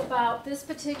this about this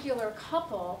particular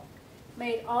couple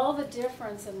made all the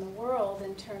difference in the world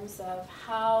in terms of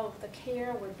how the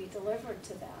care would be delivered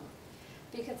to them,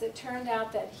 because it turned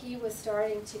out that he was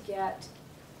starting to get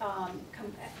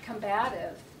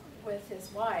combative with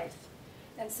his wife,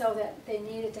 and so that they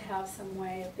needed to have some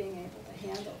way of being able to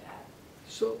handle that.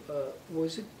 So,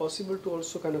 was it possible to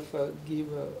also kind of give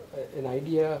an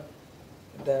idea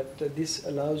that this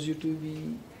allows you to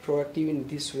be proactive in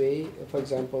this way? For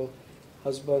example,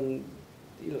 husband,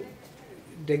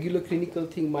 regular clinical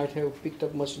thing might have picked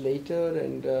up much later,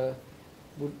 and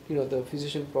would the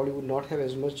physician probably would not have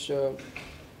as much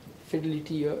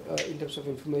fidelity in terms of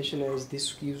information as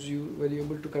this gives you. Were you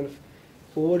able to kind of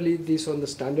overlay this on the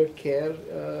standard care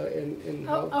and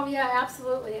how? Oh yeah,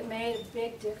 absolutely. It made a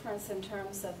big difference in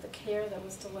terms of the care that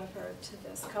was delivered to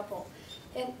this couple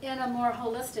in a more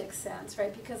holistic sense,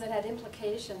 right? Because it had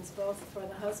implications both for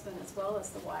the husband as well as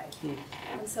the wife.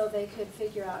 And so they could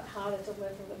figure out how to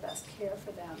deliver the best care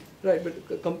for them. Right, but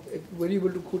were you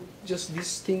able to put just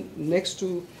this thing next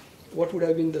to what would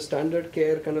have been the standard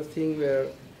care kind of thing, where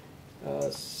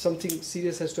something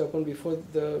serious has to happen before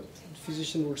the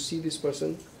physician would see this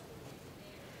person?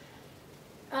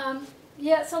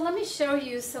 Yeah, so let me show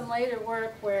you some later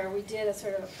work where we did a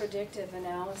sort of predictive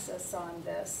analysis on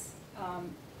this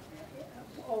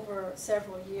over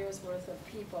several years worth of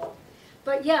people.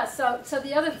 But yeah, so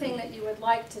the other thing that you would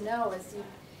like to know is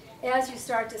as you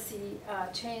start to see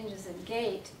changes in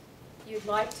gait, you'd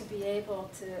like to be able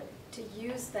to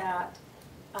use that,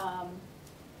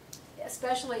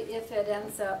 especially if it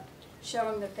ends up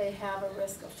showing that they have a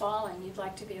risk of falling. You'd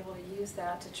like to be able to use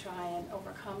that to try and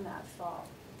overcome that fall.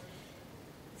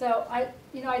 So I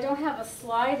don't have a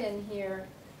slide in here,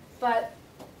 but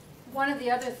one of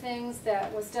the other things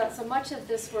that was done, so much of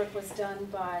this work was done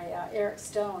by Eric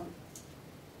Stone.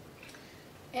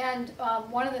 And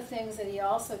one of the things that he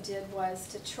also did was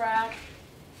to track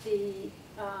the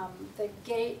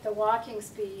gait, the walking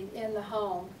speed in the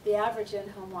home, the average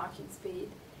in-home walking speed,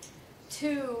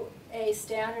 to a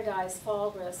standardized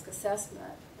fall risk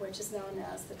assessment, which is known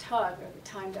as the TUG, or the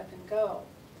timed up and go.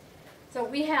 So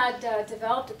we had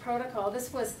developed a protocol.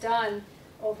 This was done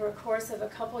over a course of a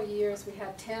couple of years. We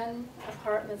had 10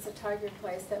 apartments at Tiger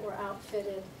Place that were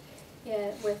outfitted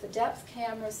with a depth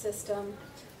camera system.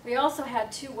 We also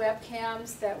had 2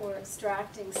 webcams that were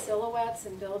extracting silhouettes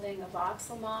and building a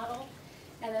voxel model.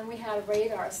 And then we had a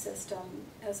radar system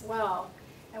as well.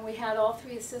 And we had all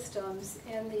 3 systems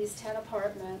in these 10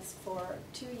 apartments for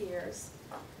 2 years.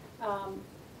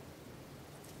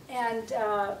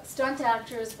 Stunt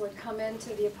actors would come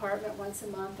into the apartment once a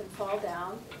month and fall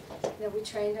down. We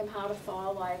trained them how to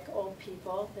fall like old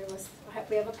people.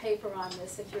 We have a paper on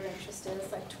this if you're interested.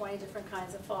 It's like 20 different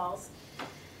kinds of falls.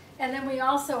 And then we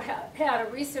also had a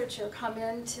researcher come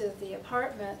into the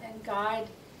apartment and guide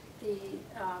the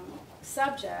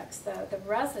subjects, the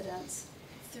residents,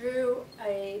 through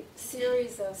a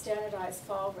series of standardized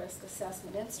fall risk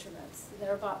assessment instruments.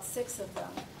 There are about 6 of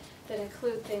them that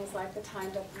include things like the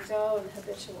timed up and go and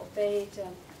habitual gait,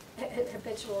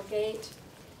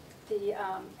 the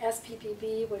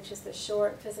SPPB, which is the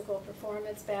short physical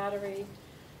performance battery.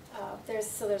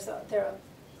 There's a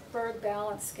Berg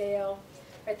balance scale.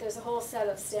 Right, there's a whole set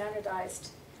of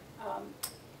standardized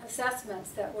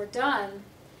assessments that were done.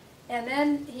 And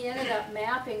then he ended up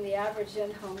mapping the average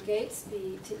in-home gait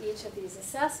speed to each of these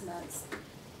assessments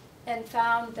and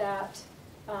found that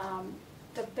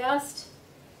the best,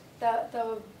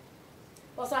 well,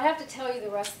 so I have to tell you the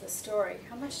rest of the story.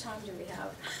 How much time do we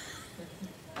have?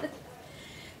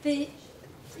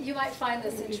 You might find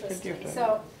this interesting.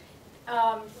 So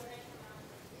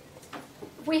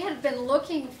we had been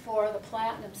looking for the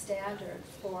platinum standard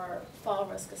for fall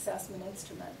risk assessment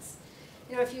instruments.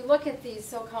 If you look at these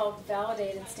so-called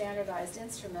validated standardized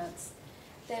instruments,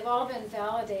 they've all been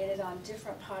validated on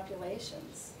different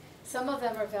populations. Some of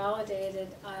them are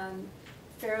validated on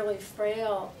fairly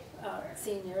frail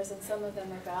seniors, and some of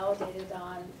them are validated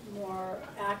on more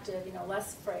active,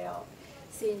 less frail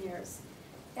seniors.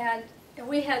 And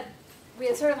we had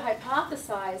sort of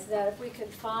hypothesized that if we could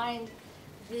find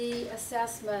the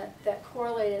assessment that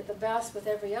correlated the best with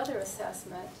every other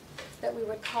assessment, that we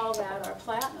would call that our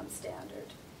platinum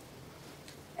standard.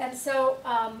 And so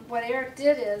what Eric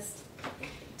did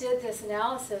this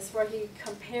analysis where he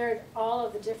compared all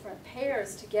of the different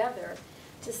pairs together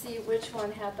to see which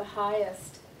one had the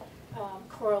highest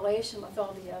correlation with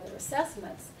all the other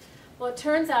assessments. Well, it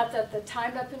turns out that the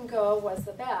timed up and go was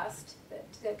the best,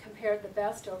 that that compared the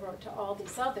best over to all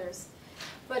these others.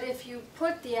 But if you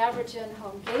put the average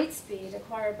in-home gait speed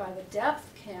acquired by the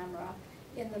depth camera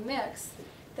in the mix,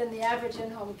 then the average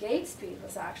in-home gait speed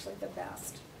was actually the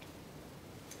best.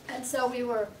 And so we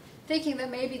were thinking that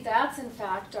maybe that's in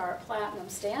fact our platinum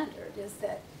standard, is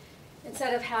that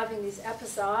instead of having these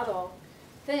episodal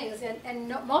things, and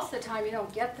most of the time you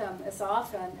don't get them as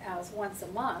often as once a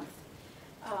month.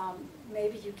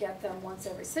 Maybe you get them once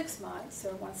every 6 months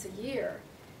or once a year.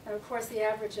 And of course the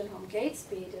average in-home gait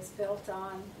speed is built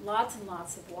on lots and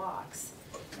lots of walks.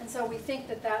 And so we think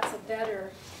that that's a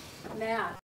better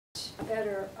match, a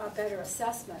better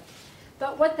assessment.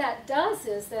 But what that does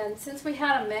is then, since we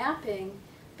had a mapping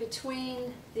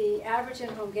between the average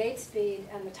in-home gait speed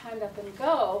and the timed up and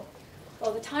go,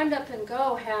 well, the timed up and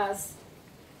go has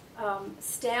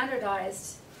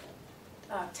standardized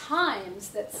times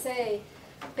that say,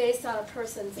 based on a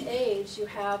person's age, you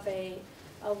have a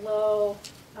low,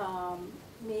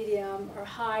 medium, or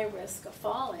high risk of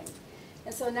falling.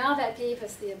 And so now that gave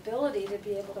us the ability to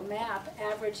be able to map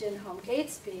average in-home gait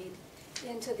speed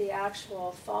into the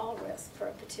actual fall risk for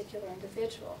a particular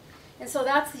individual. And so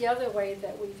that's the other way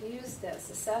that we've used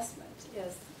this assessment,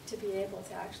 is to be able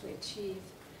to actually achieve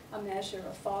a measure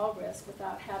of fall risk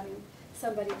without having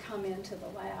somebody come into the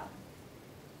lab.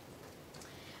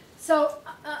 So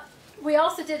we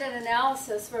also did an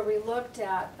analysis where we looked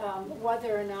at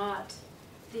whether or not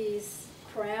these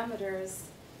parameters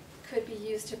could be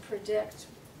used to predict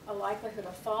a likelihood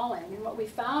of falling. And what we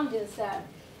found is that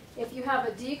if you have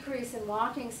a decrease in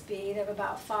walking speed of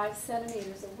about 5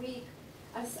 centimeters a week,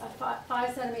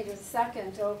 5 centimeters a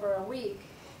second over a week,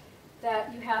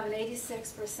 that you have an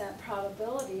 86%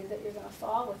 probability that you're going to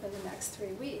fall within the next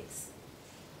 3 weeks.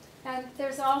 And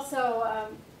there's also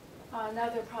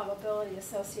another probability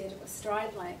associated with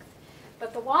stride length.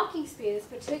 But the walking speed is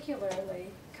particularly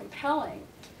compelling.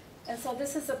 And so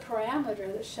this is a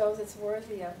parameter that shows it's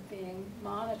worthy of being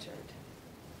monitored.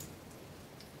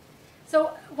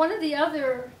 So one of the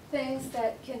other things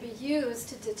that can be used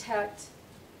to detect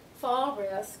fall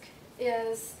risk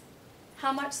is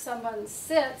how much someone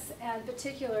sits, and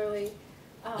particularly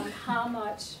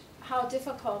how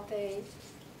difficult they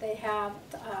have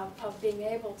of being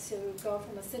able to go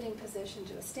from a sitting position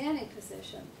to a standing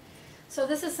position. So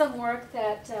this is some work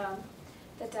that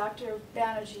Dr.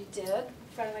 Banerjee did.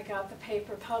 Finally got the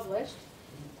paper published.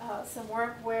 Some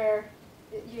work where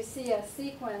you see a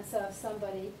sequence of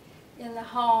somebody in the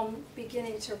home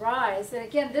beginning to rise. And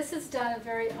again, this is done in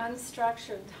very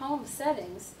unstructured home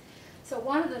settings. So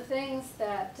one of the things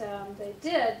that they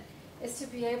did is to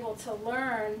be able to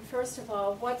learn, first of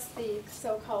all, what's the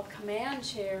so-called command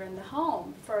chair in the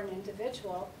home for an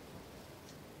individual,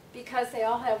 because they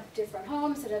all have different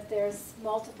homes, and if there's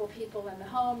multiple people in the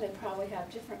home, they probably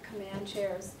have different command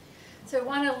chairs. So we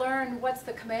want to learn what's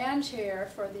the command chair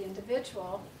for the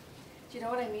individual. Do you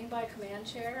know what I mean by command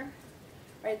chair?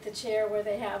 Right, the chair where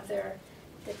they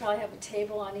probably have a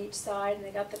table on each side, and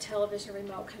they got the television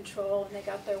remote control, and they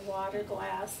got their water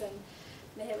glass, and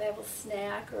they have a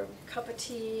snack or a cup of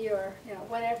tea or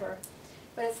whatever.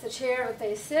 But it's the chair that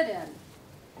they sit in.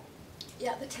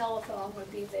 Yeah, the telephone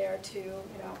would be there too,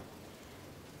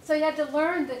 So you had to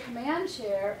learn the command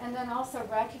chair and then also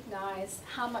recognize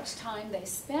how much time they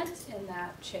spent in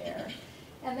that chair,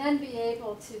 and then be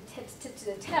able to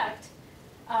detect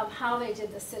how they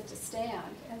did the sit to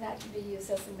stand, and that can be used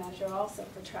as a measure also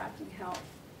for tracking health.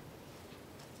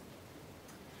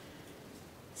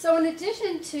 So in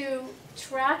addition to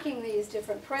tracking these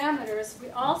different parameters, we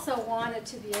also wanted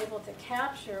to be able to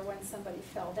capture when somebody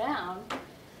fell down.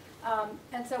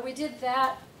 And so we did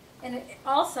that, and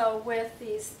also with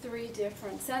these 3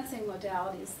 different sensing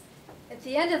modalities. At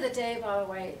the end of the day, by the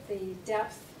way, the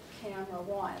depth camera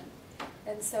won.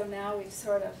 And so now we've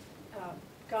sort of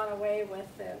gone away with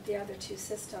the other 2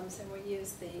 systems, and we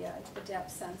use the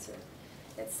depth sensor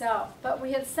itself. But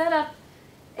we had set up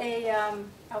a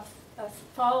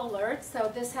fall alert,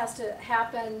 so this has to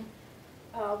happen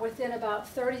within about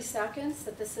 30 seconds,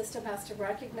 that the system has to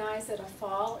recognize that a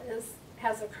fall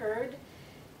has occurred.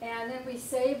 And then we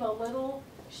save a little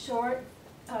short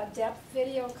depth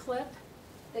video clip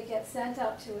that gets sent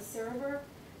up to a server,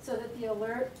 so that the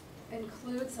alert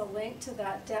includes a link to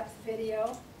that depth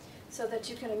video, so that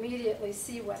you can immediately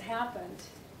see what happened.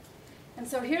 And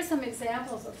so here's some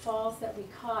examples of falls that we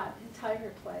caught in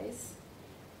Tiger Place.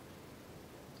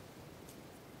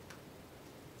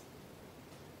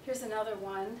 Here's another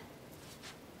one.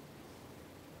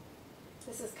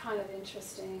 This is kind of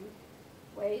interesting.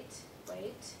 Wait,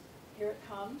 here it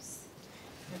comes.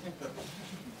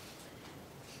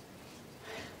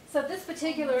 So this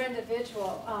particular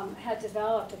individual had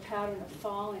developed a pattern of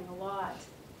falling a lot,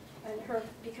 and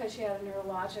because she had a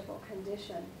neurological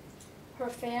condition. Her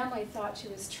family thought she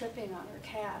was tripping on her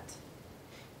cat.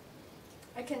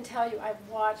 I can tell you, I've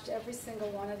watched every single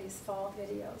one of these fall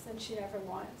videos, and she never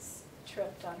once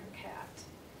tripped on her cat.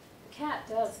 The cat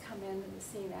does come into the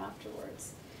scene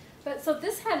afterwards. But so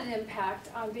this had an impact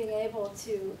on being able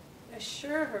to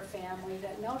assure her family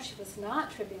that no, she was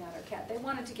not tripping on her cat. They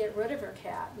wanted to get rid of her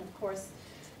cat, and of course,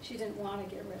 she didn't want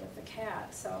to get rid of the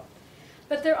cat.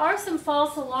 But there are some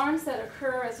false alarms that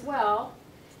occur as well,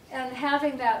 and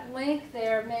having that link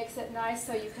there makes it nice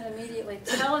so you can immediately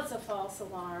tell it's a false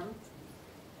alarm.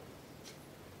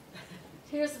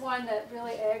 Here's one that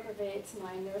really aggravates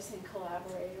my nursing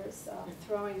collaborators,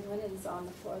 throwing linens on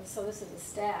the floor. So this is a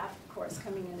staff, of course,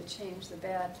 coming in to change the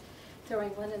bed,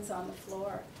 throwing linens on the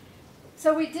floor.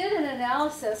 So we did an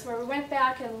analysis where we went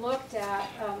back and looked at,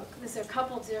 there's a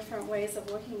couple different ways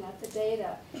of looking at the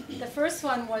data. The first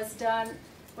one was done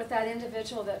with that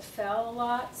individual that fell a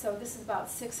lot. So this is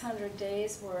about 600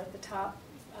 days worth, the top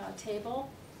table.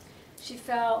 She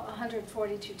fell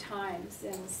 142 times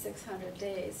in 600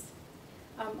 days.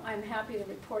 I'm happy to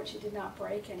report she did not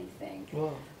break anything.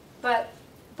 Wow. But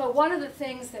one of the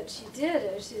things that she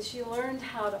did is she learned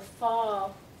how to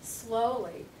fall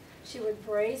slowly. She would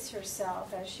brace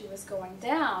herself as she was going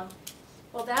down.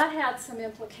 Well, that had some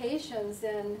implications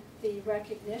in the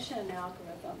recognition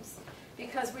algorithms,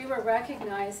 because we were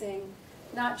recognizing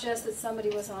not just that somebody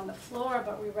was on the floor,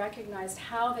 but we recognized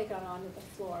how they got onto the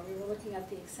floor. We were looking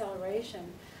at the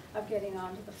acceleration of getting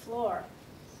onto the floor.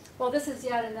 Well, this is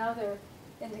yet another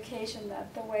indication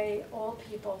that the way old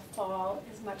people fall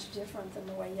is much different than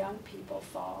the way young people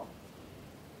fall.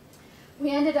 We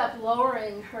ended up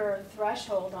lowering her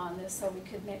threshold on this so we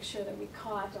could make sure that we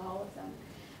caught all of them.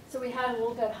 So we had a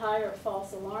little bit higher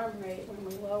false alarm rate when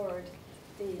we lowered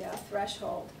the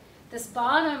threshold. This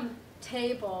bottom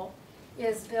table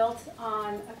is built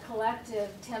on a collective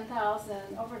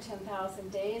over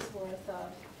 10,000 days worth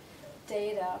of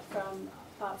data from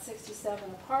about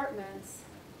 67 apartments.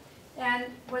 And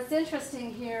what's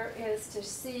interesting here is to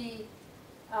see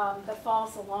the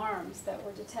false alarms that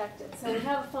were detected. So we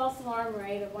have a false alarm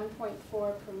rate of 1.4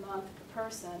 per month per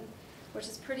person, which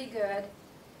is pretty good.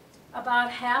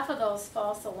 About half of those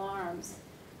false alarms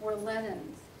were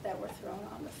linens that were thrown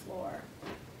on the floor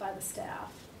by the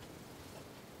staff.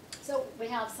 So we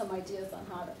have some ideas on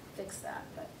how to fix that.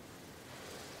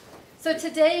 So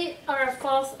today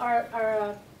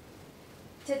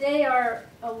today our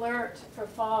alert for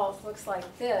falls looks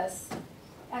like this.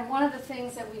 And one of the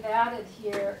things that we've added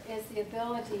here is the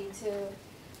ability to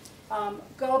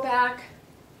go back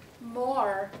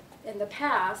more in the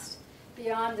past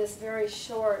beyond this very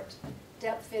short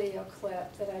depth video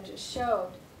clip that I just showed.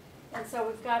 And so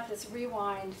we've got this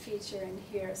rewind feature in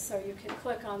here, so you can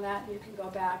click on that and you can go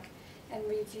back and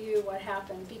review what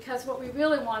happened. Because what we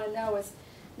really want to know is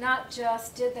not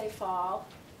just did they fall,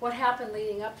 what happened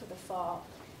leading up to the fall.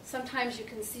 Sometimes you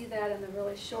can see that in the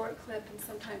really short clip, and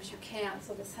sometimes you can't,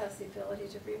 so this has the ability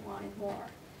to rewind more.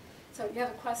 So you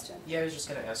have a question? Yeah, I was just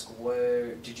going to ask,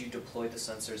 where did you deploy the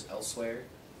sensors elsewhere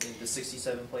in the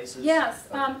 67 places? Yes,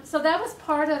 Okay. so that was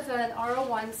part of an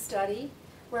R01 study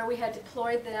where we had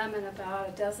deployed them in about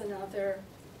a dozen other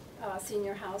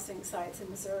senior housing sites in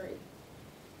Missouri.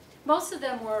 Most of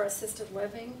them were assisted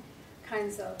living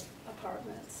kinds of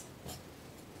apartments,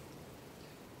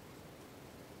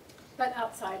 but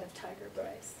outside of Tiger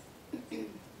Brace.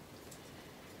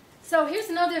 So here's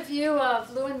another view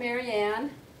of Lou and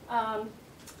Marianne.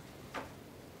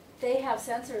 They have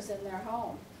sensors in their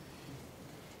home.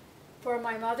 For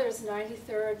my mother's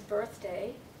 93rd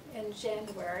birthday in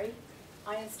January,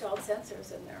 I installed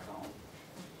sensors in their home.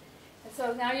 And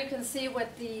so now you can see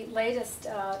what the latest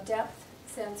depth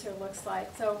sensor looks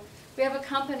like. So we have a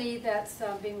company that's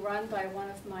being run by one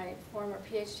of my former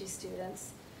PhD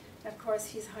students. Of course,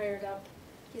 he's hired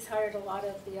a lot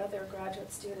of the other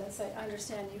graduate students. I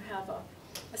understand you have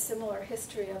a similar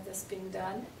history of this being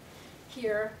done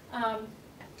here.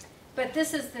 But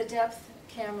this is the depth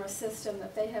camera system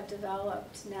that they have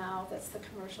developed now. That's the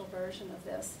commercial version of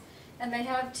this. And they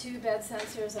have 2 bed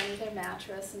sensors under their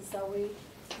mattress, and so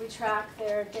we track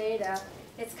their data.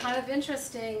 It's kind of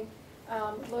interesting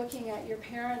looking at your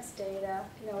parents' data.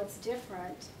 You know, it's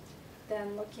different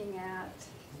than looking at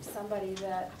somebody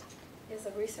that is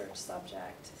a research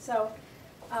subject. So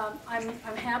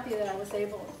I'm happy that I was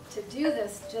able to do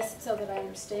this just so that I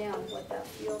understand what that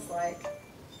feels like.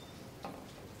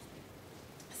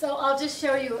 So I'll just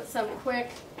show you some quick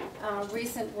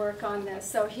recent work on this.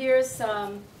 So here's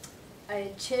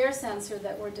a chair sensor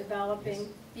that we're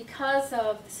developing because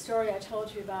of the story I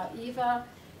told you about Eva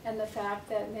and the fact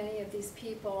that many of these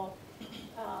people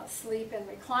sleep in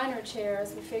recliner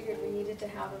chairs. We figured we needed to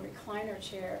have a recliner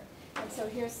chair. And so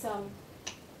here's some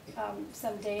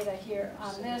data here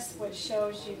on this, which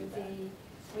shows you the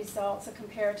results, the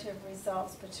comparative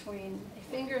results between a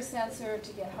finger sensor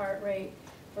to get heart rate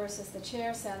versus the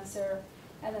chair sensor.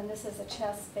 And then this is a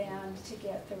chest band to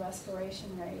get the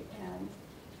respiration rate and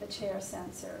the chair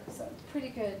sensor. So it's pretty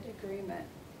good agreement.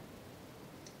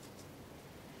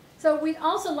 So we'd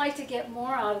also like to get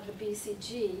more out of the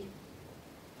BCG.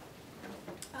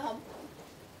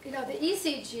 You know, the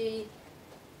ECG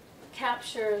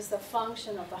captures the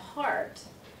function of the heart,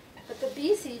 but the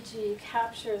BCG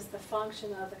captures the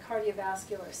function of the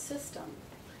cardiovascular system.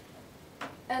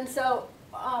 And so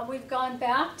we've gone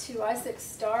back to Isaac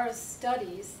Starr's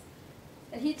studies,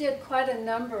 and he did quite a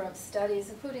number of studies,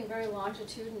 including very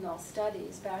longitudinal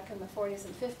studies back in the 40s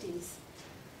and 50s.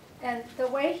 And the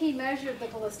way he measured the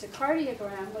ballistic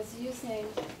cardiogram was using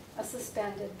a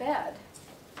suspended bed.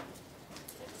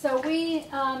 So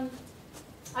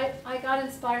I got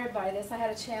inspired by this. I had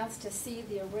a chance to see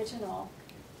the original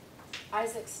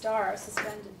Isaac Starr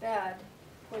suspended bed,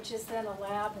 which is in a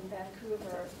lab in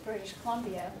Vancouver, British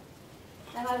Columbia.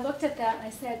 And I looked at that and I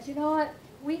said, you know what,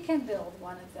 we can build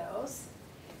one of those.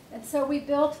 And so we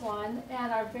built one,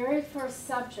 and our very first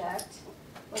subject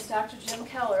was Dr. Jim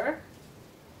Keller.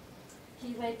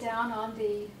 He laid down on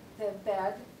the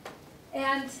bed.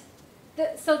 And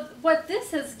so what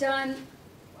this has done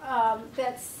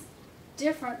that's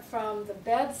different from the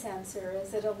bed sensor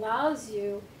is it allows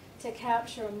you to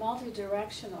capture a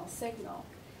multi-directional signal.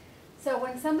 So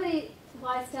when somebody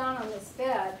lies down on this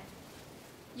bed,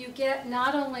 you get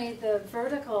not only the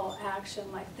vertical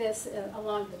action like this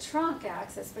along the trunk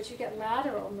axis, but you get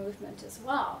lateral movement as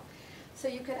well. So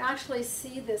you can actually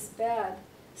see this bed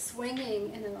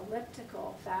swinging in an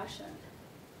elliptical fashion.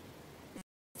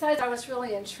 Besides, I was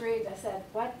really intrigued. I said,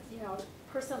 what, you know,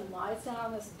 a person lies down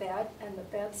on this bed and the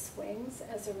bed swings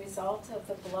as a result of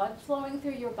the blood flowing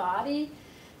through your body?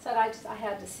 So I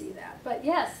had to see that. But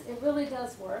yes, it really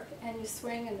does work, and you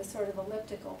swing in this sort of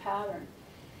elliptical pattern.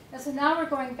 And so now we're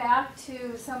going back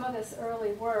to some of this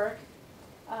early work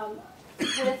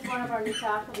with one of our new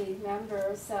faculty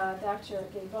members, Dr.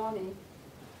 Gaboni,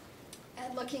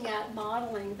 and looking at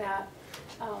modeling that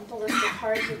ballistic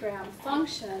cardiogram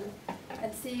function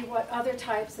and see what other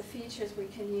types of features we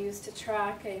can use to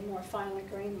track a more finely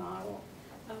grained model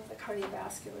of the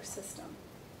cardiovascular system.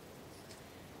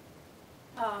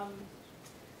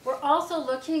 We're also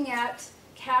looking at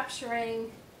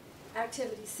capturing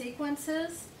activity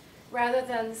sequences rather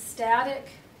than static,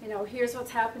 you know, here's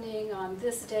what's happening on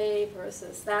this day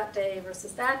versus that day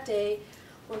versus that day.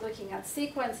 We're looking at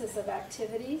sequences of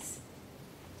activities.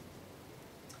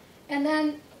 And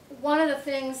then one of the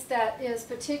things that is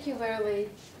particularly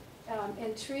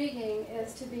intriguing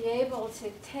is to be able to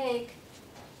take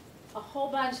a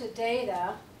whole bunch of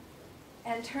data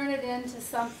and turn it into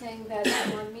something that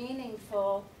is more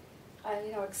meaningful,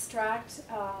 you know, extract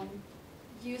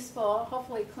useful,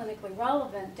 hopefully clinically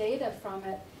relevant data from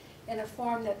it in a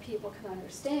form that people can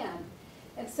understand.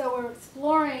 And so we're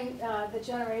exploring the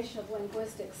generation of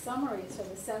linguistic summaries for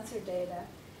the sensor data.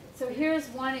 So here's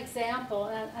one example,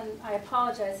 and I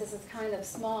apologize, this is kind of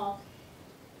small.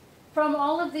 From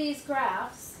all of these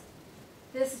graphs,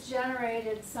 this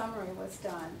generated summary was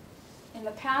done. In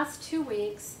the past 2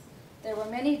 weeks, there were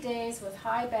many days with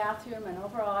high bathroom and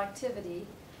overall activity.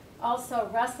 Also,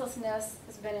 restlessness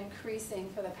has been increasing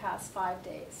for the past 5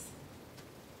 days.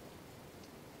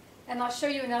 And I'll show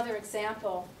you another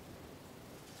example.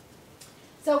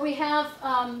 So we have,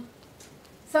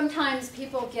 sometimes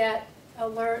people get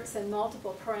alerts and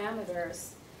multiple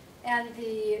parameters, and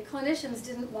the clinicians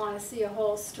didn't want to see a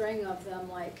whole string of them,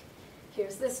 like,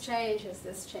 here's this change, here's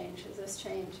this change, here's this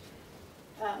change.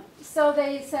 So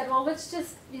they said, well, let's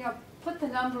just, you know, put the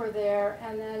number there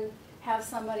and then have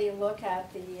somebody look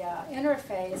at the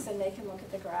interface, and they can look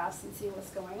at the graphs and see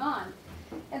what's going on.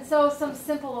 And so some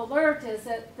simple alert is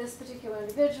that this particular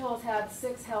individual has had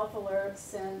 6 health alerts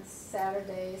since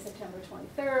Saturday, September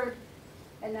 23rd.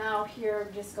 And now here,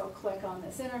 just go click on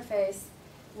this interface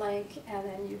link, and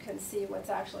then you can see what's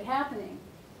actually happening.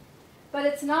 But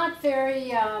it's not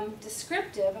very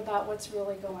descriptive about what's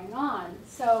really going on.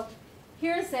 So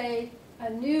here's a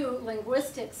new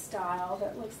linguistic style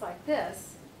that looks like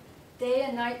this. Day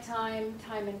and nighttime,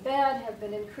 time in bed have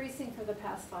been increasing for the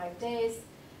past 5 days.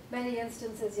 Many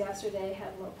instances yesterday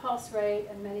had low pulse rate,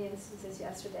 and many instances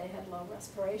yesterday had low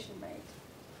respiration rate.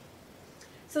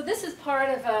 So this is part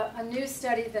of a new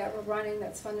study that we're running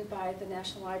that's funded by the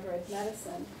National Library of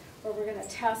Medicine, where we're going to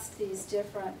test these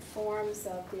different forms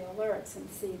of the alerts and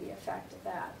see the effect of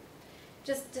that.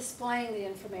 Just displaying the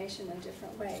information in a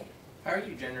different way. How are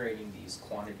you generating these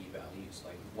quantity values?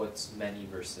 Like what's many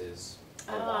versus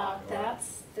a lot? Or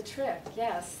That's the trick,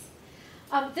 yes.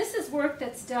 This is work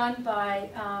that's done by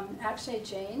actually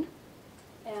Jane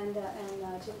and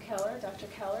Jim Keller, Dr.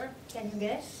 Keller. Can you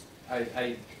guess?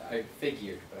 I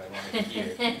figured, but I wanted to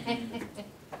hear.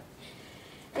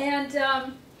 And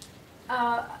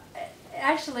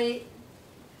actually,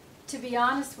 to be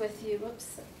honest with you,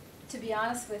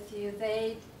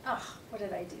 they, what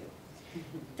did I do?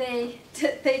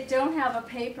 They don't have a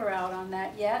paper out on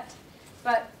that yet,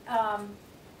 but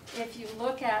if you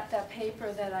look at that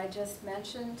paper that I just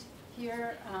mentioned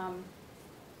here,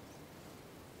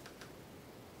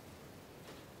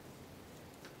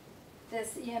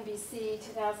 this EMBC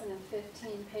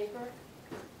 2015 paper,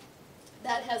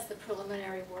 that has the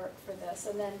preliminary work for this,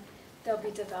 and then they'll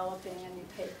be developing a new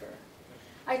paper.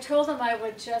 I told them I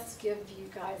would just give you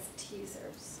guys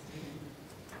teasers.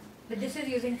 But this is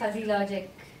using fuzzy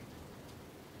logic.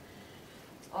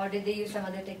 Or did they use some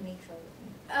other techniques?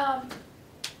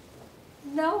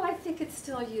 No, I think it's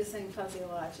still using fuzzy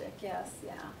logic. Yes,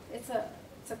 yeah. It's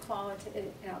a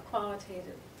qualitative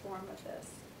form of this.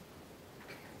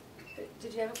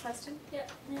 Did you have a question? Yeah.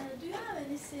 Do you have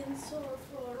any sensor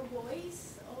for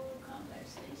voice or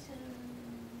conversation?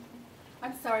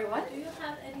 I'm sorry, what? Do you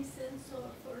have any sensor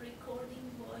for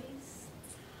recording voice?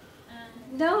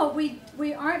 No,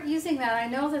 we aren't using that. I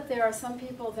know that there are some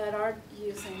people that are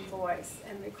using voice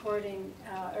and recording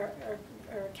or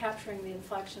capturing the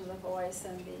inflection of the voice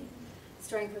and the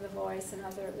strength of the voice and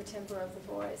the timbre of the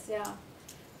voice. Yeah,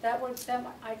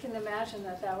 I can imagine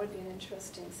that would be an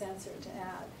interesting sensor to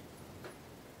add.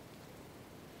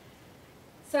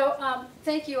 So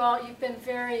thank you all. You've been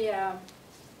very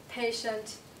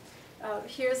patient.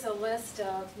 Here's a list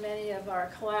of many of our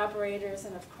collaborators,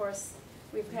 and of course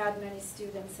we've had many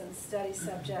students and study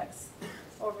subjects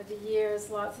over the years.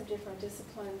 Lots of different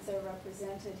disciplines are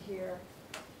represented here.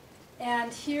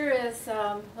 And here is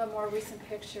a more recent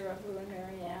picture of Lou and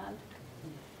Marianne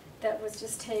that was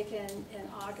just taken in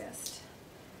August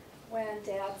when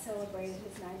Dad celebrated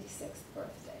his 96th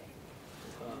birthday.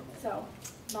 So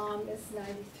Mom is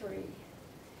 93.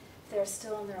 They're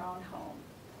still in their own home.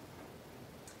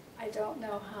 I don't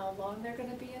know how long they're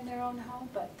going to be in their own home,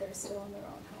 but they're still in their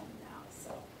own home now.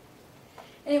 So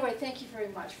anyway, thank you very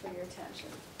much for your attention.